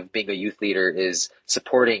part of being a youth leader is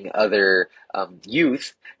supporting other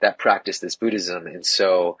youth that practice this Buddhism. And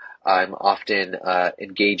so I'm often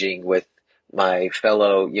engaging with my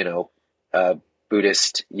fellow, uh,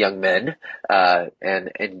 Buddhist young men,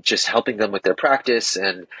 and just helping them with their practice.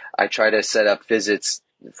 And I try to set up visits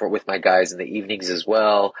with my guys in the evenings as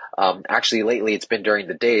well. Actually, lately it's been during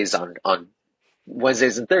the days on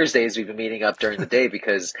Wednesdays and Thursdays we've been meeting up during the day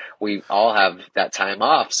because we all have that time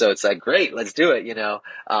off. So it's like, great, let's do it.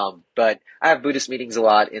 But I have Buddhist meetings a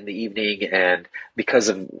lot in the evening, and because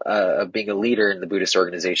of being a leader in the Buddhist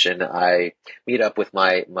organization, I meet up with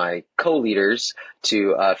my co-leaders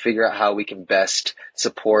to figure out how we can best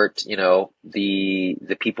support,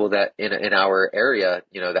 the people that in our area,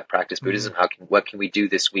 that practice Hmm. Buddhism. What can we do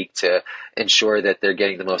this week to ensure that they're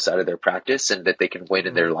getting the most out of their practice and that they can win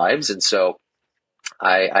in their Hmm. lives? And so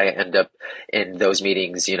I end up in those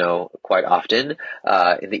meetings, quite often,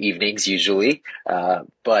 in the evenings usually.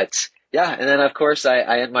 But yeah, and then of course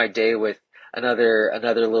I end my day with another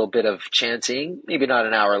little bit of chanting, maybe not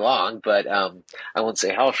an hour long, but I won't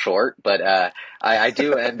say how short, but I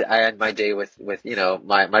end my day with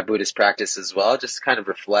my Buddhist practice as well, just to kind of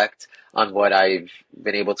reflect on what I've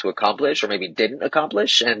been able to accomplish or maybe didn't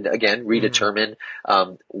accomplish, and again Hmm. redetermine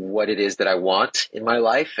what it is that I want in my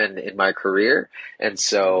life and in my career. And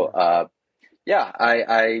so, Hmm. yeah,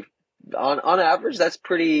 I on average, that's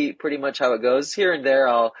pretty much how it goes. Here and there,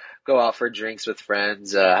 I'll go out for drinks with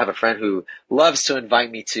friends. I have a friend who loves to invite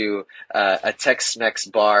me to a Tex-Mex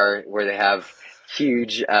bar where they have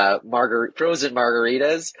huge frozen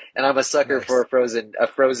margaritas, and I'm a sucker for Nice. a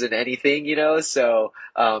frozen anything, So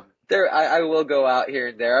I will go out here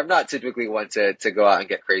and there. I'm not typically one to go out and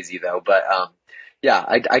get crazy though, but Yeah,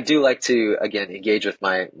 I do like to again engage with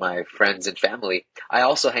my friends and family. I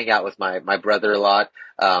also hang out with my brother a lot.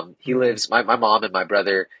 He Mm, lives my mom and my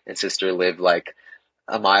brother and sister live like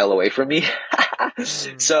a mile away from me.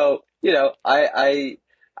 mm. So,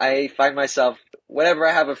 I find myself whenever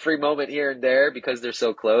I have a free moment here and there because they're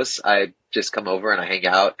so close, I just come over and I hang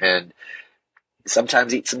out and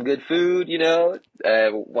sometimes eat some good food, Yeah.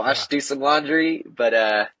 do some laundry, but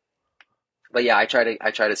yeah, I try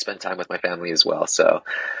to spend time with my family as well. So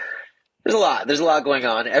there's a lot going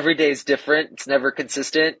on. Every day is different. It's never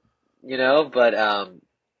consistent, but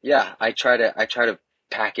yeah, I try to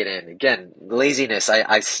pack it in. Again, laziness.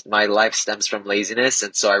 My life stems from laziness,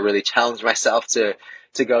 and so I really challenge myself to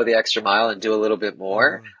go the extra mile and do a little bit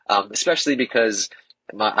more. Mm, Especially because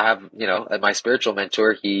I have, my spiritual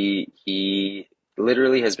mentor. He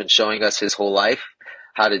literally has been showing us his whole life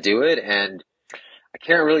how to do it, and I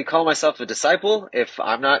can't really call myself a disciple if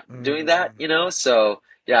I'm not doing that, mm. So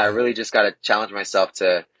yeah, I Right. really just got to challenge myself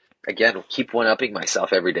to, again, keep one upping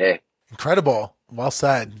myself every day. Incredible. Well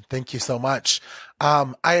said. Thank you so much.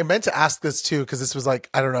 I meant to ask this too, because this was like,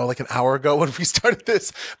 I don't know, like an hour ago when we started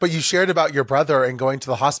this, but you shared about your brother and going to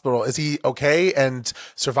the hospital. Is he okay and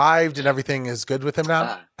survived and everything is good with him now?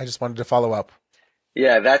 Ah, I just wanted to follow up.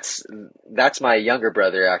 yeah, that's my younger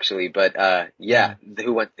brother actually, but yeah, Mm,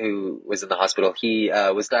 who was in the hospital. He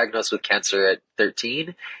was diagnosed with cancer at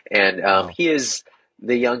 13, and wow. he is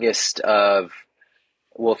the youngest of.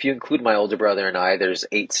 Well, if you include my older brother and I, there's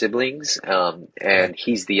 8 siblings, Okay. and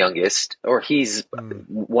he's the youngest, or he's Mm,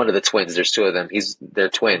 one of the twins. There's two of them. They're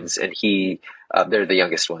mm, twins, and they're the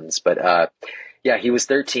youngest ones. But yeah, he was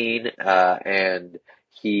 13, and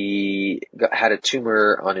had a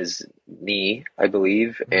tumor on his knee, I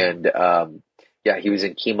believe, mm, and yeah, he was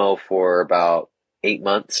in chemo for about 8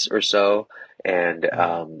 months or so, and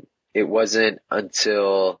mm, it wasn't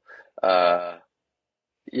until.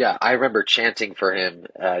 Yeah, I remember chanting for him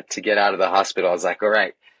to get out of the hospital. I was like, "All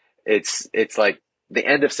right, it's like the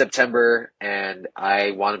end of September, and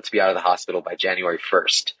I want him to be out of the hospital by January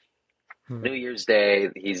 1st. New mm. Year's Day,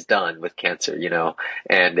 he's done with cancer,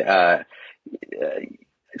 and uh,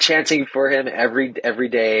 chanting for him every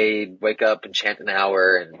day. Wake up and chant an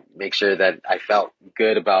hour, and make sure that I felt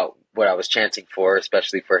good about what I was chanting for,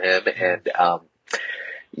 especially for him, Mm. and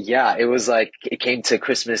yeah, it was like it came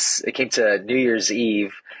to New Year's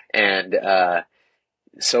Eve, and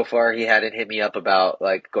so far he hadn't hit me up about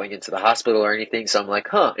like going into the hospital or anything. So I'm like,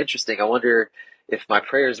 huh, interesting. I wonder if my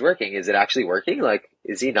prayer is working. Is it actually working? Like,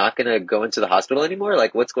 is he not going to go into the hospital anymore?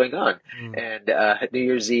 Like, what's going on? Mm. And New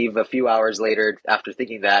Year's Eve, a few hours later, after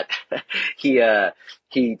thinking that, he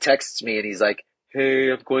he texts me and he's like,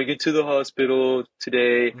 "Hey, I'm going into the hospital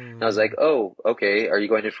today." And I was like, Mm. "Oh, okay. Are you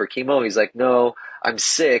going in for chemo?" He's like, "No, I'm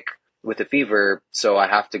sick with a fever, so I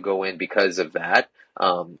have to go in because of that."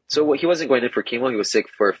 So Mm. he wasn't going in for chemo. He was sick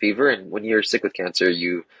for a fever, and when you're sick with cancer,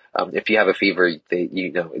 if you have a fever,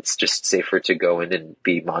 it's just safer to go in and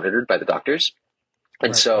be monitored by the doctors.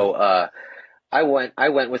 And Right, right. so I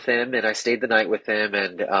went with him, and I stayed the night with him,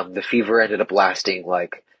 and the fever ended up lasting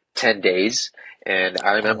like 10 days. And Oh,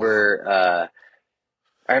 wow.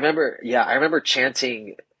 yeah, I remember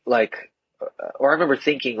chanting like, or I remember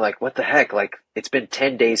thinking like, what the heck? Like, it's been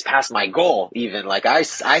 10 days past my goal, even. Like, I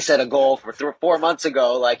set a goal for 4 months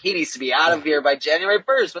ago. Like, he needs to be out of Yeah, here by January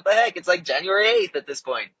 1st. What the heck? It's like January 8th at this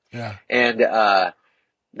point. yeah. And,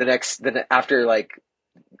 after like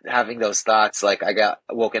having those thoughts, like I got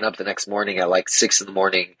woken up the next morning at like 6 in the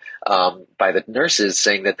morning, by the nurses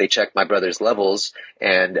saying that they checked my brother's levels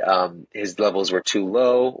and, his levels were too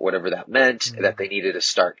low, whatever that meant, that Mm. they needed to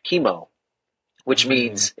start chemo, which Mm.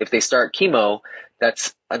 means if they start chemo,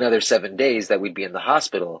 that's another 7 days that we'd be in the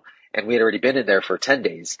hospital. And we had already been in there for 10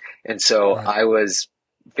 days. And so Right, I was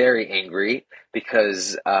very angry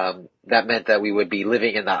because that meant that we would be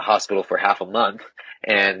living in that hospital for half a month.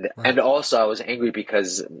 And right, also I was angry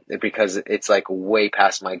because it's like way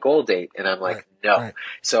past my goal date. And I'm right, like, no. right.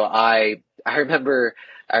 So I remember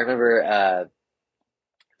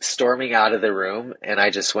storming out of the room and I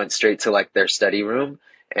just went straight to like their study room.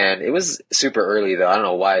 And it was super early though. I don't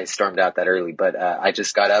know why I stormed out that early, but I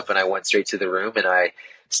just got up and I went straight to the room and I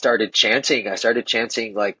started chanting. I started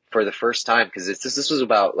chanting like for the first time because this was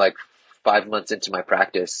about like 5 months into my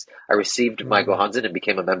practice. I received my Mm. Gohanzen and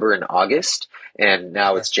became a member in August, and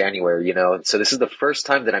now Okay. it's January. So this is the first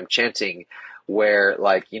time that I'm chanting where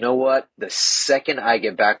like, you know what? The second I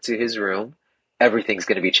get back to his room, everything's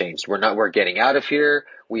going to be changed. We're getting out of here.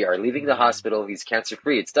 We are leaving the Mm. hospital. He's cancer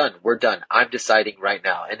free. It's done. We're done. I'm deciding right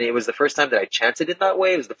now. And it was the first time that I chanted in that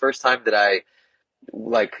way. It was the first time that I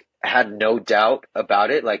like had no doubt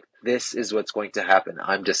about it. Like, this is what's going to happen.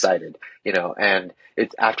 I'm decided, and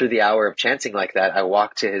it's after the hour of chanting like that, I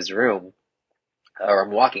walk to his room, or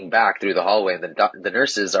I'm walking back through the hallway, and the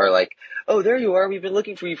nurses are like, "Oh, there you are. We've been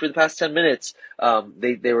looking for you for the past 10 minutes."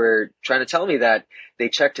 They were trying to tell me that they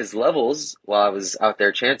checked his levels while I was out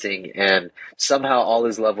there chanting, and somehow all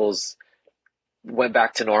his levels went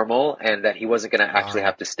back to normal, and that he wasn't going to actually Wow.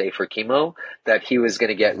 have to stay for chemo, that he was going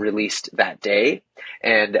to get released that day.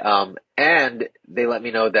 And they let me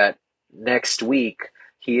know that next week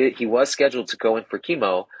he was scheduled to go in for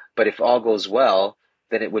chemo, but if all goes well,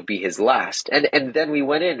 then it would be his last. And then we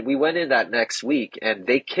went in that next week, and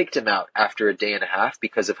they kicked him out after a day and a half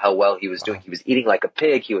because of how well he was doing. Wow. He was eating like a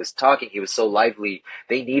pig, he was talking, he was so lively.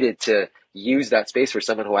 They needed to use that space for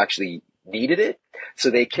someone who actually needed it. So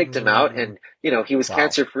they kicked him out, Mm, and he was wow.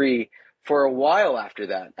 cancer free for a while after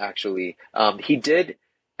that. Actually, he did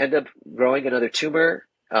end up growing another tumor,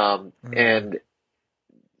 Mm, and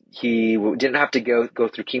he didn't have to go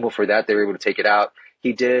through chemo for that. They were able to take it out.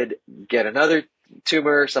 He did get another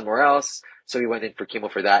tumor somewhere else, so he went in for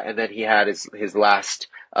chemo for that, and then he had his last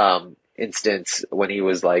instance when he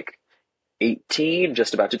was like 18,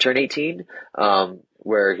 just about to turn 18,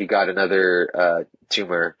 where he got another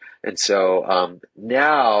tumor. And so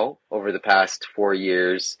now, over the past 4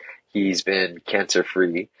 years, he's been cancer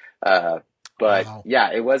free. Uh, but wow.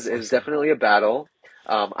 yeah, it was Awesome. definitely a battle.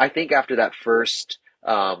 I think after that first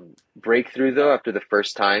breakthrough, though, after the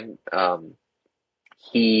first time,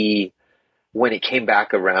 he when it came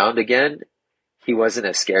back around again, he wasn't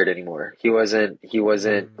as scared anymore. He wasn't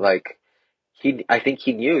Mm, like I think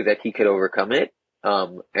he knew that he could overcome it.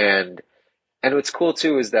 And what's cool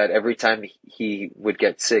too is that every time he would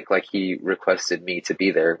get sick, like, he requested me to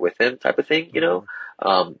be there with him, type of thing.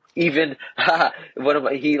 mm, Even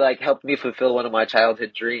he like helped me fulfill one of my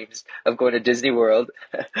childhood dreams of going to Disney World.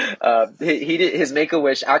 He did his Make a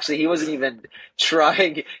Wish. Actually, he wasn't even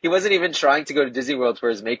trying. He wasn't even trying to go to Disney World for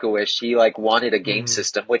his Make a Wish. He like wanted a game mm,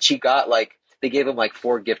 system, which he got. Like, they gave him like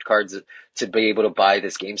 4 gift cards to be able to buy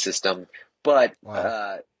this game system, but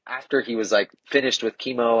wow. after he was like finished with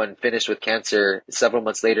chemo and finished with cancer, several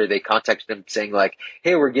months later, they contacted him saying like,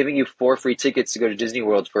 "Hey, we're giving you 4 free tickets to go to Disney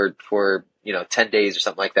World for 10 days or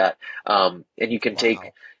something like that, and you can take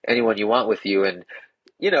Wow. anyone you want with you." And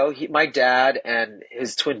my dad and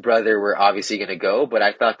his twin brother were obviously going to go, but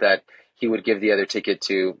I thought that he would give the other ticket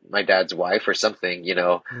to my dad's wife or something.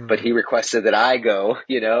 But Mm, he requested that I go.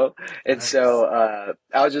 And so nice.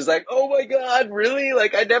 I was just like, "Oh my God, really?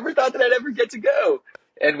 Like, I never thought that I'd ever get to go."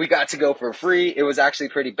 And we got to go for free. It was actually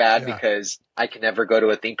pretty bad Yeah. because I can never go to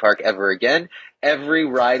a theme park ever again. Every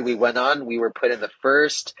ride we went on, we were put in the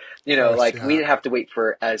first. First, Like, we yeah. didn't have to wait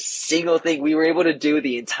for a single thing. We were able to do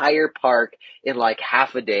the entire park in like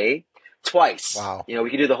half a day, twice. Wow. We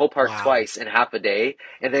could do the whole park Wow. twice in half a day,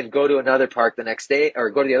 and then go to another park the next day,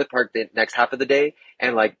 or go to the other park the next half of the day,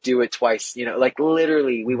 and like do it twice. Like,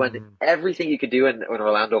 literally, we went Mm, everything you could do in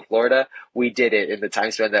Orlando, Florida. We did it in the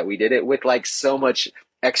time span that we did it, with like so much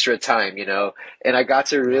extra time. And I got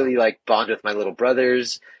to wow. really like bond with my little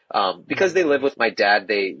brothers. Because they live Mm, with my dad,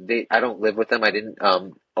 I don't live with them. I didn't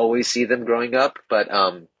always see them growing up, but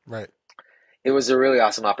right. it was a really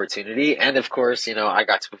awesome opportunity. And of course, I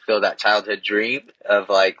got to fulfill that childhood dream of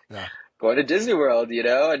like Yeah. going to Disney World.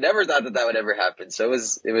 I never thought that that would ever happen. So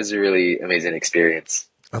it was a really amazing experience.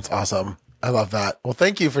 That's awesome. I love that. Well,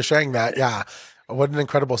 thank you for sharing that. Yeah. What an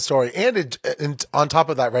incredible story. And on top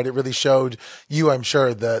of that, right, it really showed you, I'm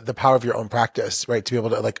sure, the power of your own practice, right, to be able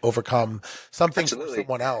to like overcome something for Absolutely.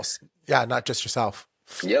 someone else. Yeah, not just yourself.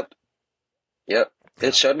 Yep. Yep. It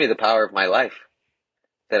Yeah. showed me the power of my life,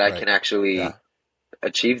 that I Right. can actually Yeah.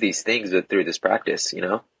 achieve these things through this practice.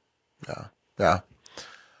 Yeah. Yeah.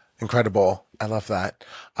 Incredible. I love that.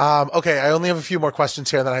 Okay, I only have a few more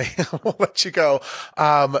questions here, then I will let you go.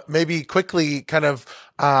 Maybe quickly, kind of,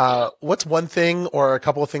 what's one thing or a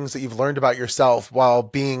couple of things that you've learned about yourself while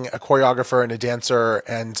being a choreographer and a dancer,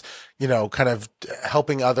 and kind of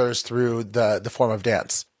helping others through the form of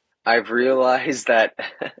dance? I've realized that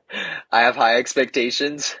I have high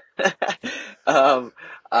expectations. um,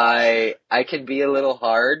 I can be a little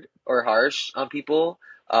hard or harsh on people.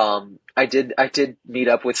 I did meet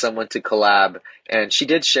up with someone to collab, and she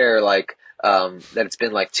did share like that it's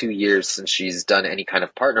been like 2 years since she's done any kind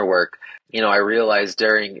of partner work. I realized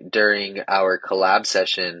during our collab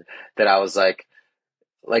session that I was like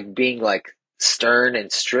being like stern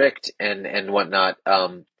and strict and whatnot.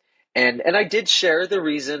 And I did share the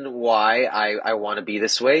reason why I want to be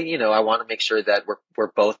this way. I want to make sure that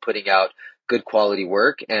we're both putting out good quality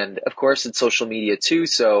work, and of course it's social media too.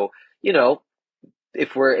 So you know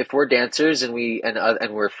if we're dancers and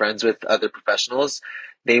and we're friends with other professionals,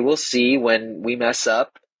 they will see when we mess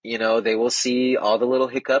up. They will see all the little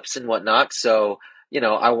hiccups and whatnot. So,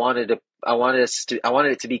 I wanted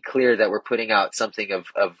it to be clear that we're putting out something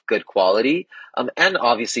of good quality, and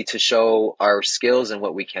obviously to show our skills and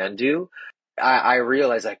what we can do. I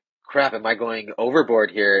realized, like, crap, am I going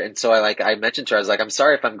overboard here? And so I mentioned to her, I was like, I'm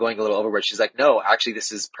sorry if I'm going a little overboard. She's like, no, actually,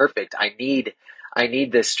 this is perfect. I need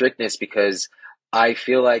this strictness because I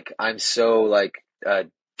feel like I'm so like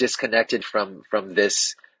disconnected from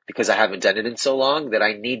this because I haven't done it in so long that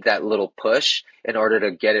I need that little push in order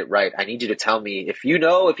to get it right. I need you to tell me if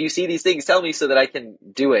you see these things, tell me so that I can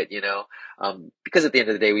do it. Because at the end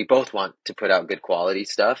of the day, we both want to put out good quality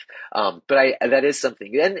stuff. But that is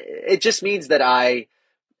something, and it just means that I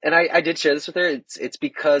did share this with her. It's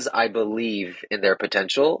because I believe in their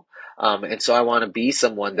potential, and so I want to be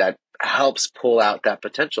someone that helps pull out that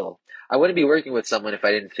potential. I wouldn't be working with someone if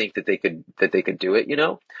I didn't think that they could do it.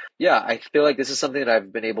 Yeah, I feel like this is something that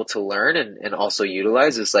I've been able to learn and also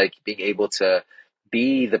utilize is like being able to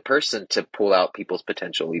be the person to pull out people's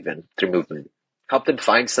potential even through movement, help them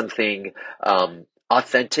find something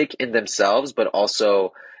authentic in themselves, but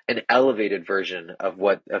also an elevated version of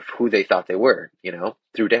who they thought they were,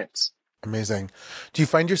 through dance. Amazing. Do you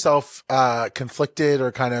find yourself conflicted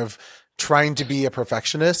or kind of trying to be a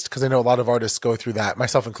perfectionist? Because I know a lot of artists go through that,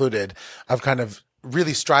 myself included, of kind of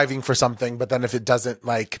really striving for something, but then if it doesn't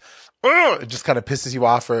it just kind of pisses you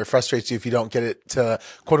off or frustrates you if you don't get it to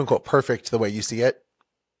quote unquote perfect the way you see it.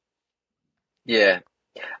 Yeah,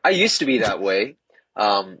 I used to be that way.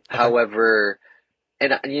 Okay. However,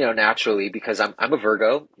 and naturally, because I'm a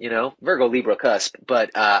Virgo, Virgo Libra cusp,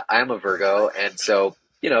 but I'm a Virgo, and so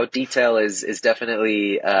detail is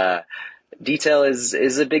definitely detail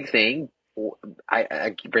is a big thing.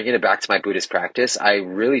 I bringing it back to my Buddhist practice. I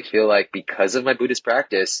really feel like because of my Buddhist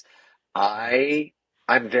practice, I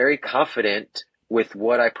I'm very confident with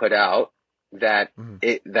what I put out that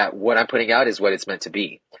Mm-hmm. that what I'm putting out is what it's meant to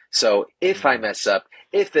be. So if I mess up,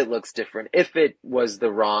 if it looks different, if it was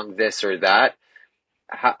the wrong this or that,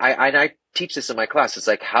 I teach this in my class. It's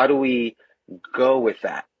like, how do we go with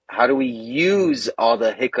that? How do we use all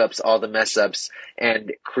the hiccups, all the mess ups,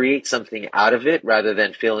 and create something out of it rather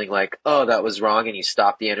than feeling like, oh, that was wrong, and you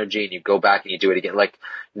stop the energy and you go back and you do it again? Like,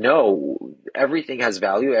 no, everything has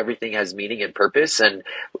value, everything has meaning and purpose, and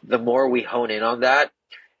the more we hone in on that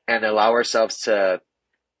and allow ourselves to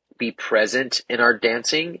be present in our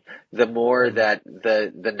dancing, the more that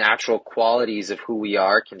the natural qualities of who we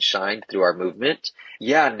are can shine through our movement.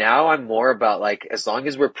 Yeah, now I'm more about like as long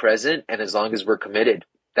as we're present and as long as we're committed,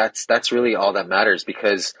 that's really all that matters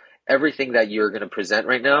because everything that you're going to present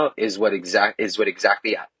right now is what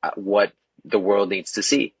exactly what the world needs to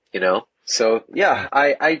see. So yeah,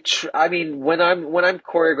 Yeah. I mean when I'm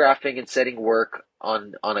choreographing and setting work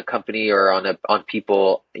on a company or on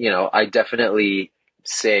people, I definitely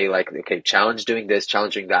say like, okay, challenge doing this,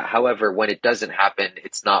 challenging that. However, when it doesn't happen,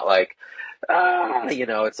 it's not like,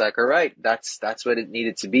 it's like, all right, that's what it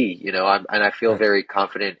needed to be. And I feel Right. very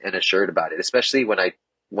confident and assured about it, especially when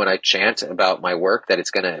I chant about my work that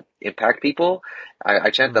it's going to impact people. I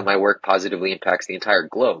chant that Mm. my work positively impacts the entire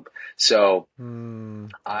globe. So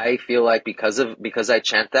Mm. I feel like because I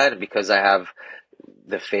chant that and because I have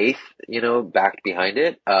the faith, backed behind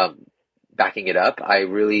it, backing it up, I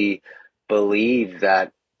really believe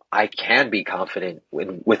that I can be confident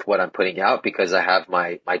with what I'm putting out because I have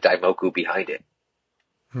my daimoku behind it.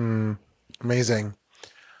 Mm. Amazing.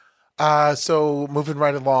 So moving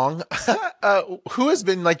right along, who has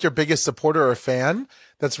been like your biggest supporter or fan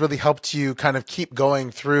that's really helped you kind of keep going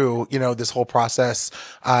through, this whole process,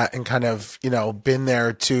 and kind of, been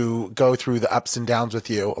there to go through the ups and downs with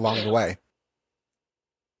you along the way?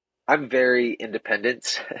 I'm very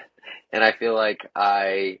independent, and I feel like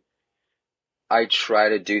I try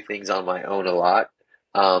to do things on my own a lot,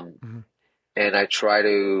 um, Mhm. and I try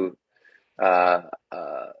to uh,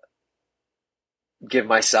 uh, give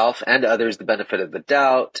myself and others the benefit of the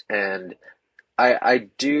doubt, and I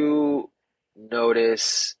do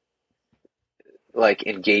notice like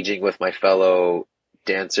engaging with my fellow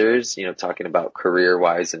dancers, talking about career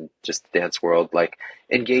wise and just the dance world, like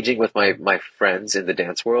engaging with my friends in the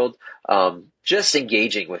dance world, just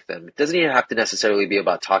engaging with them. It doesn't even have to necessarily be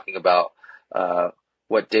about talking about uh,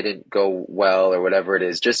 what didn't go well or whatever it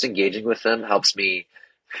is. Just engaging with them helps me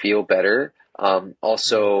feel better.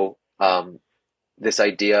 Also, this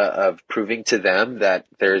idea of proving to them that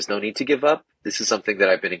there is no need to give up. This is something that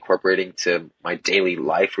I've been incorporating to my daily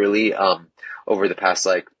life really over the past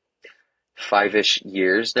like 5-ish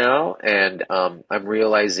years now. And I'm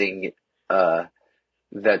realizing uh,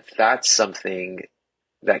 that that's something.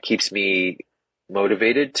 that keeps me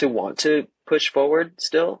motivated to want to push forward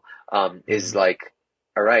still, is like,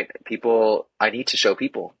 all right, people, I need to show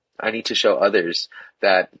people, I need to show others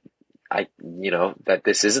that that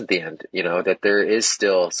this isn't the end, that there is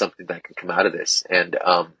still something that can come out of this. And,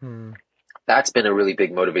 that's been a really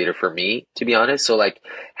big motivator for me, to be honest. So like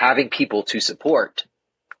having people to support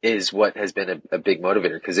is what has been a big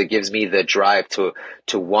motivator, because it gives me the drive to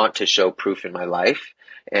want to show proof in my life,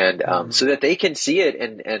 and so that they can see it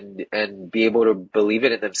and be able to believe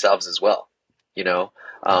it in themselves as well,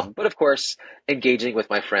 but of course, engaging with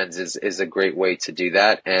my friends is a great way to do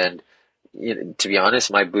that. And to be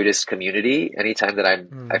honest, my Buddhist community, anytime that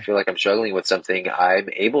I feel like I'm struggling with something, I'm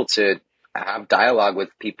able to have dialogue with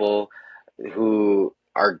people who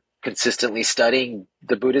are consistently studying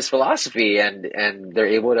the Buddhist philosophy, and they're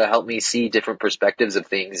able to help me see different perspectives of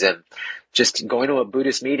things. And just going to a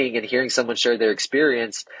Buddhist meeting and hearing someone share their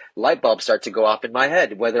experience, light bulbs start to go off in my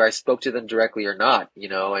head, whether I spoke to them directly or not,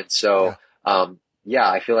 and so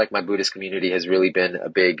I feel like my Buddhist community has really been a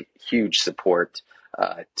big, huge support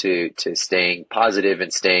to staying positive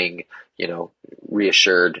and staying,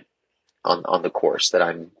 reassured on the course that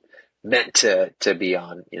I'm meant to be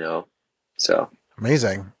on, so.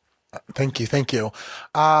 Amazing. Thank you. Thank you.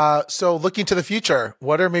 So looking to the future,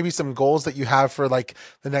 what are maybe some goals that you have for like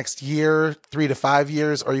the next year, 3 to 5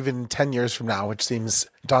 years, or even 10 years from now, which seems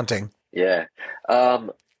daunting? Yeah.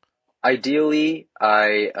 Ideally,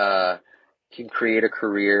 I can create a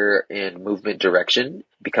career in movement direction,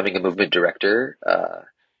 becoming a movement director,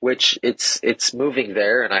 which it's moving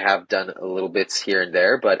there, and I have done a little bits here and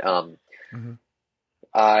there, but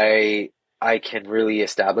I can really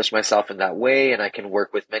establish myself in that way, and I can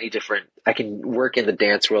work in the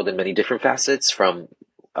dance world in many different facets, from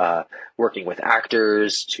working with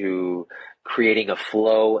actors to creating a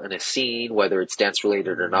flow in a scene, whether it's dance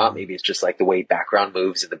related or not. Maybe it's just like the way background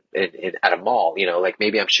moves at a mall, like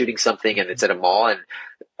maybe I'm shooting something and it's at a mall, and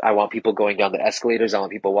I want people going down the escalators, I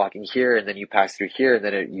want people walking here, and then you pass through here, and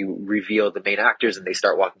then you reveal the main actors and they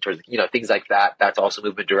start walking towards, things like that. That's also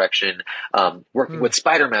movement direction. Working with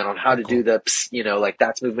Spider-Man on how to do the, like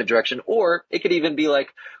that's movement direction. Or it could even be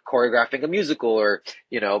like choreographing a musical, or,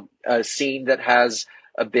 a scene that has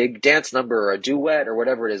a big dance number or a duet or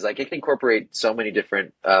whatever it is. Like it can incorporate so many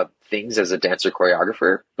different things as a dancer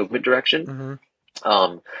choreographer, movement direction.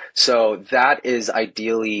 So that is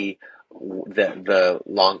ideally the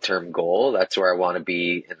long-term goal. That's where I want to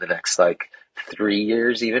be in the next like 3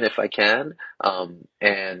 years, even if I can.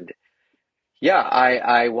 And yeah,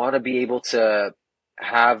 I want to be able to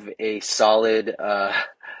have a solid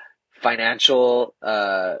financial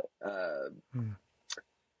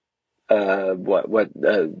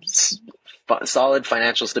solid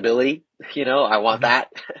financial stability. I want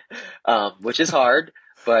that, which is hard,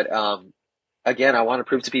 but again, I want to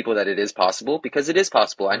prove to people that it is possible, because it is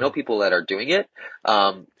possible. I know people that are doing it.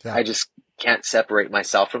 I just can't separate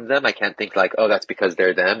myself from them. I can't think like, oh, that's because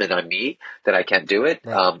they're them and I'm me, that I can't do it.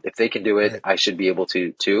 If they can do it, I should be able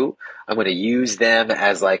to too. I'm going to use them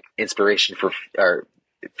as like inspiration or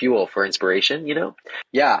fuel for inspiration,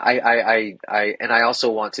 Yeah, I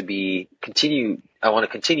also want to continue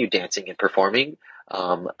dancing and performing.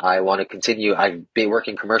 I want to continue. I've been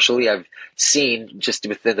working commercially. I've seen just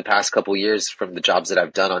within the past couple of years from the jobs that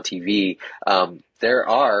I've done on TV, there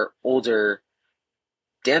are older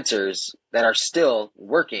dancers that are still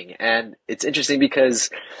working. And it's interesting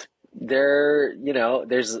because there's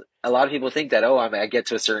a lot of people think that, I get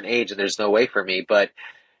to a certain age and there's no way for me. But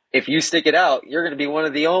if you stick it out, you're going to be one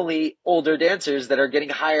of the only older dancers that are getting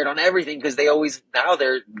hired on everything, because now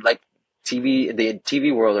they're like the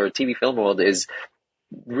TV world or TV film world is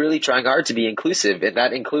really trying hard to be inclusive, and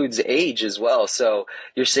that includes age as well. So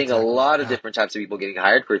you're seeing a lot of different types of people getting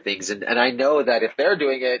hired for things. And I know that if they're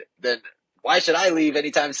doing it, then why should I leave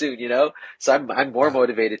anytime soon, So I'm more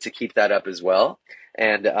motivated to keep that up as well.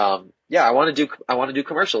 And I want to do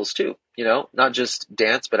commercials too, not just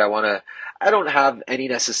dance, but I don't have any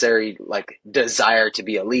necessary like desire to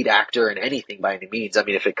be a lead actor in anything by any means. I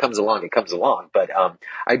mean, if it comes along, it comes along, but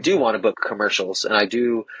I do want to book commercials, and I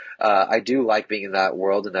do like being in that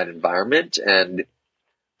world and that environment. And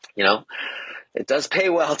it does pay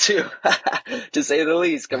well too, to say the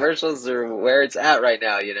least. Commercials are where it's at right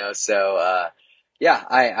now, So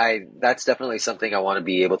I that's definitely something I want to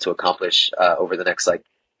be able to accomplish over the next like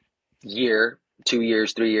year, 2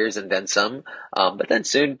 years, 3 years, and then some. But then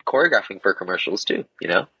soon choreographing for commercials too,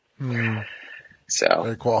 So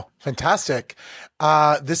very cool. Fantastic.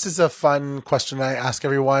 This is a fun question I ask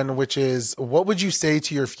everyone, which is, what would you say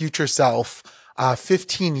to your future self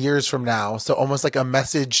 15 years from now? So almost like a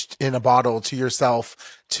message in a bottle to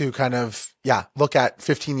yourself to kind of, look at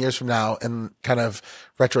 15 years from now and kind of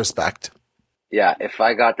retrospect? Yeah, if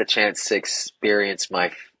I got the chance to experience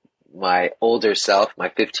my older self, my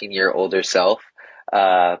 15-year older self,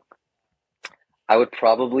 I would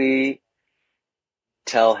probably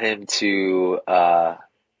tell him to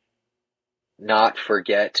not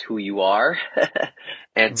forget who you are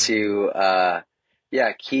and to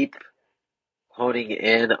keep honing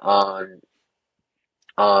in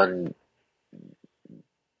on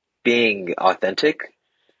being authentic,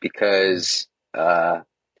 because I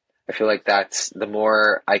feel like that's the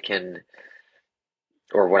more I can,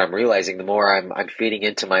 or what I'm realizing, the more I'm feeding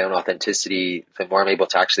into my own authenticity, the more I'm able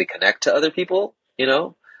to actually connect to other people, you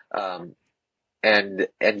know? And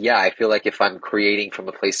yeah, I feel like if I'm creating from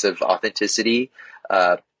a place of authenticity,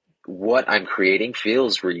 what I'm creating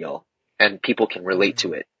feels real and people can relate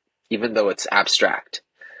to it, even though it's abstract.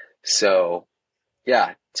 So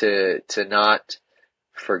yeah, to not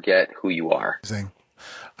forget who you are. Amazing.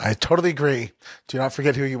 I totally agree. Do not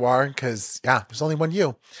forget who you are, because there's only one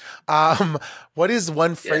you. What is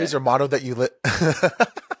one phrase or motto that you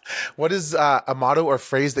what is a motto or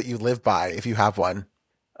phrase that you live by, if you have one?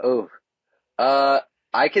 Oh,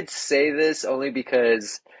 I could say this only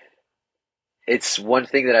because it's one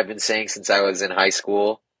thing that I've been saying since I was in high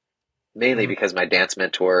school, mainly because my dance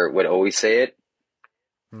mentor would always say it.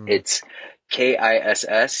 It's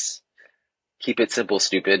KISS. Keep it simple,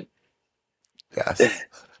 stupid. Yes.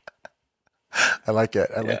 I like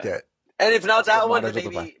it. I like it. And if not that one, then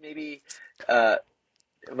maybe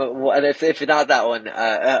if not that one,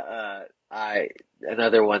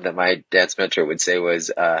 another one that my dance mentor would say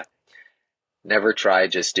was, never try,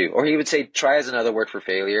 just do. Or he would say, try as another word for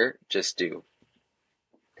failure, just do.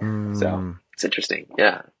 So it's interesting.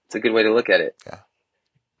 Yeah. It's a good way to look at it.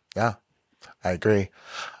 Yeah. I agree.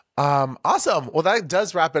 Awesome. Well, that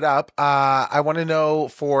does wrap it up. I want to know,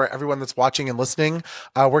 for everyone that's watching and listening,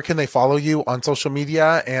 where can they follow you on social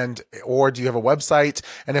media, or do you have a website?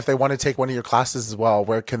 And if they want to take one of your classes as well,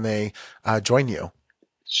 where can they join you?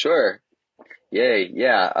 Sure. Yay.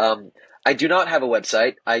 Yeah. I do not have a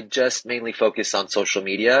website. I just mainly focus on social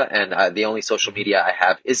media, and the only social media I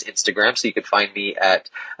have is Instagram. So you can find me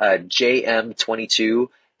at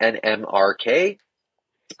JM22NMRK.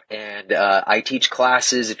 And I teach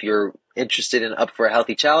classes. If you're interested in up for a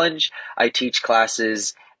healthy challenge, I teach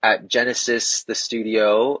classes at Genesis, the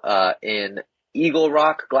studio in Eagle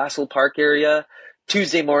Rock, Glassell Park area,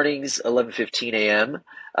 Tuesday mornings, 11:15 a.m.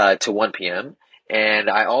 To 1 p.m. And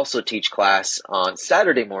I also teach class on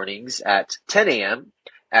Saturday mornings at 10 a.m.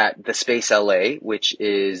 at the Space LA, which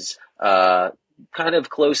is kind of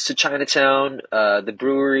close to Chinatown, the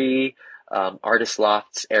brewery, Artist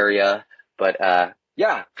Lofts area. But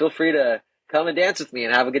yeah, feel free to come and dance with me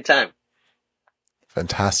and have a good time.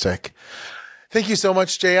 Fantastic. Thank you so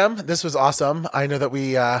much, JM. This was awesome. I know that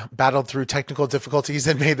we battled through technical difficulties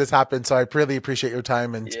and made this happen, so I really appreciate your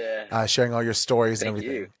time and sharing all your stories and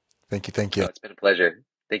everything. Thank you. Oh, it's been a pleasure.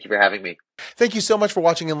 Thank you for having me. Thank you so much for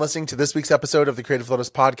watching and listening to this week's episode of the Creative Lotus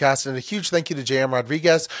Podcast, and a huge thank you to JM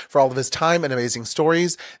Rodriguez for all of his time and amazing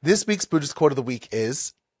stories. This week's Buddhist quote of the week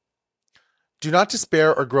is, "Do not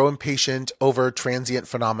despair or grow impatient over transient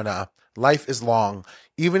phenomena. Life is long.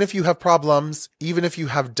 Even if you have problems, even if you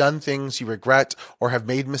have done things you regret or have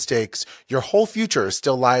made mistakes, your whole future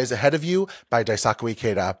still lies ahead of you," by Daisaku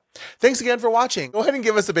Ikeda. Thanks again for watching. Go ahead and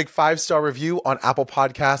give us a big 5-star review on Apple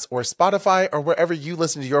Podcasts or Spotify or wherever you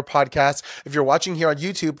listen to your podcasts. If you're watching here on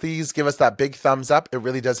YouTube, please give us that big thumbs up. It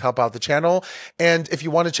really does help out the channel. And if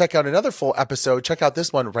you want to check out another full episode, check out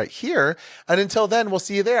this one right here. And until then, we'll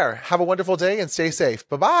see you there. Have a wonderful day and stay safe.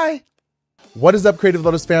 Bye-bye. What is up, Creative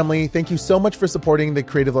Lotus family? Thank you so much for supporting the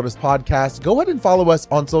Creative Lotus Podcast. Go ahead and follow us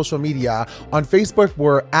on social media. On Facebook,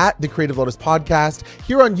 we're at the Creative Lotus Podcast.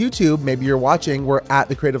 Here on YouTube, maybe you're watching, we're at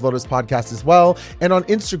the Creative Lotus Podcast as well. And on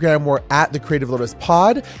Instagram, we're at the Creative Lotus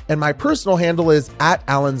Pod. And my personal handle is at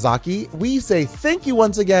Alan Zaki. We say thank you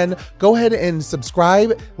once again. Go ahead and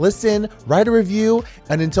subscribe, listen, write a review.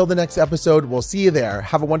 And until the next episode, we'll see you there.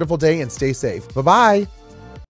 Have a wonderful day and stay safe. Bye-bye.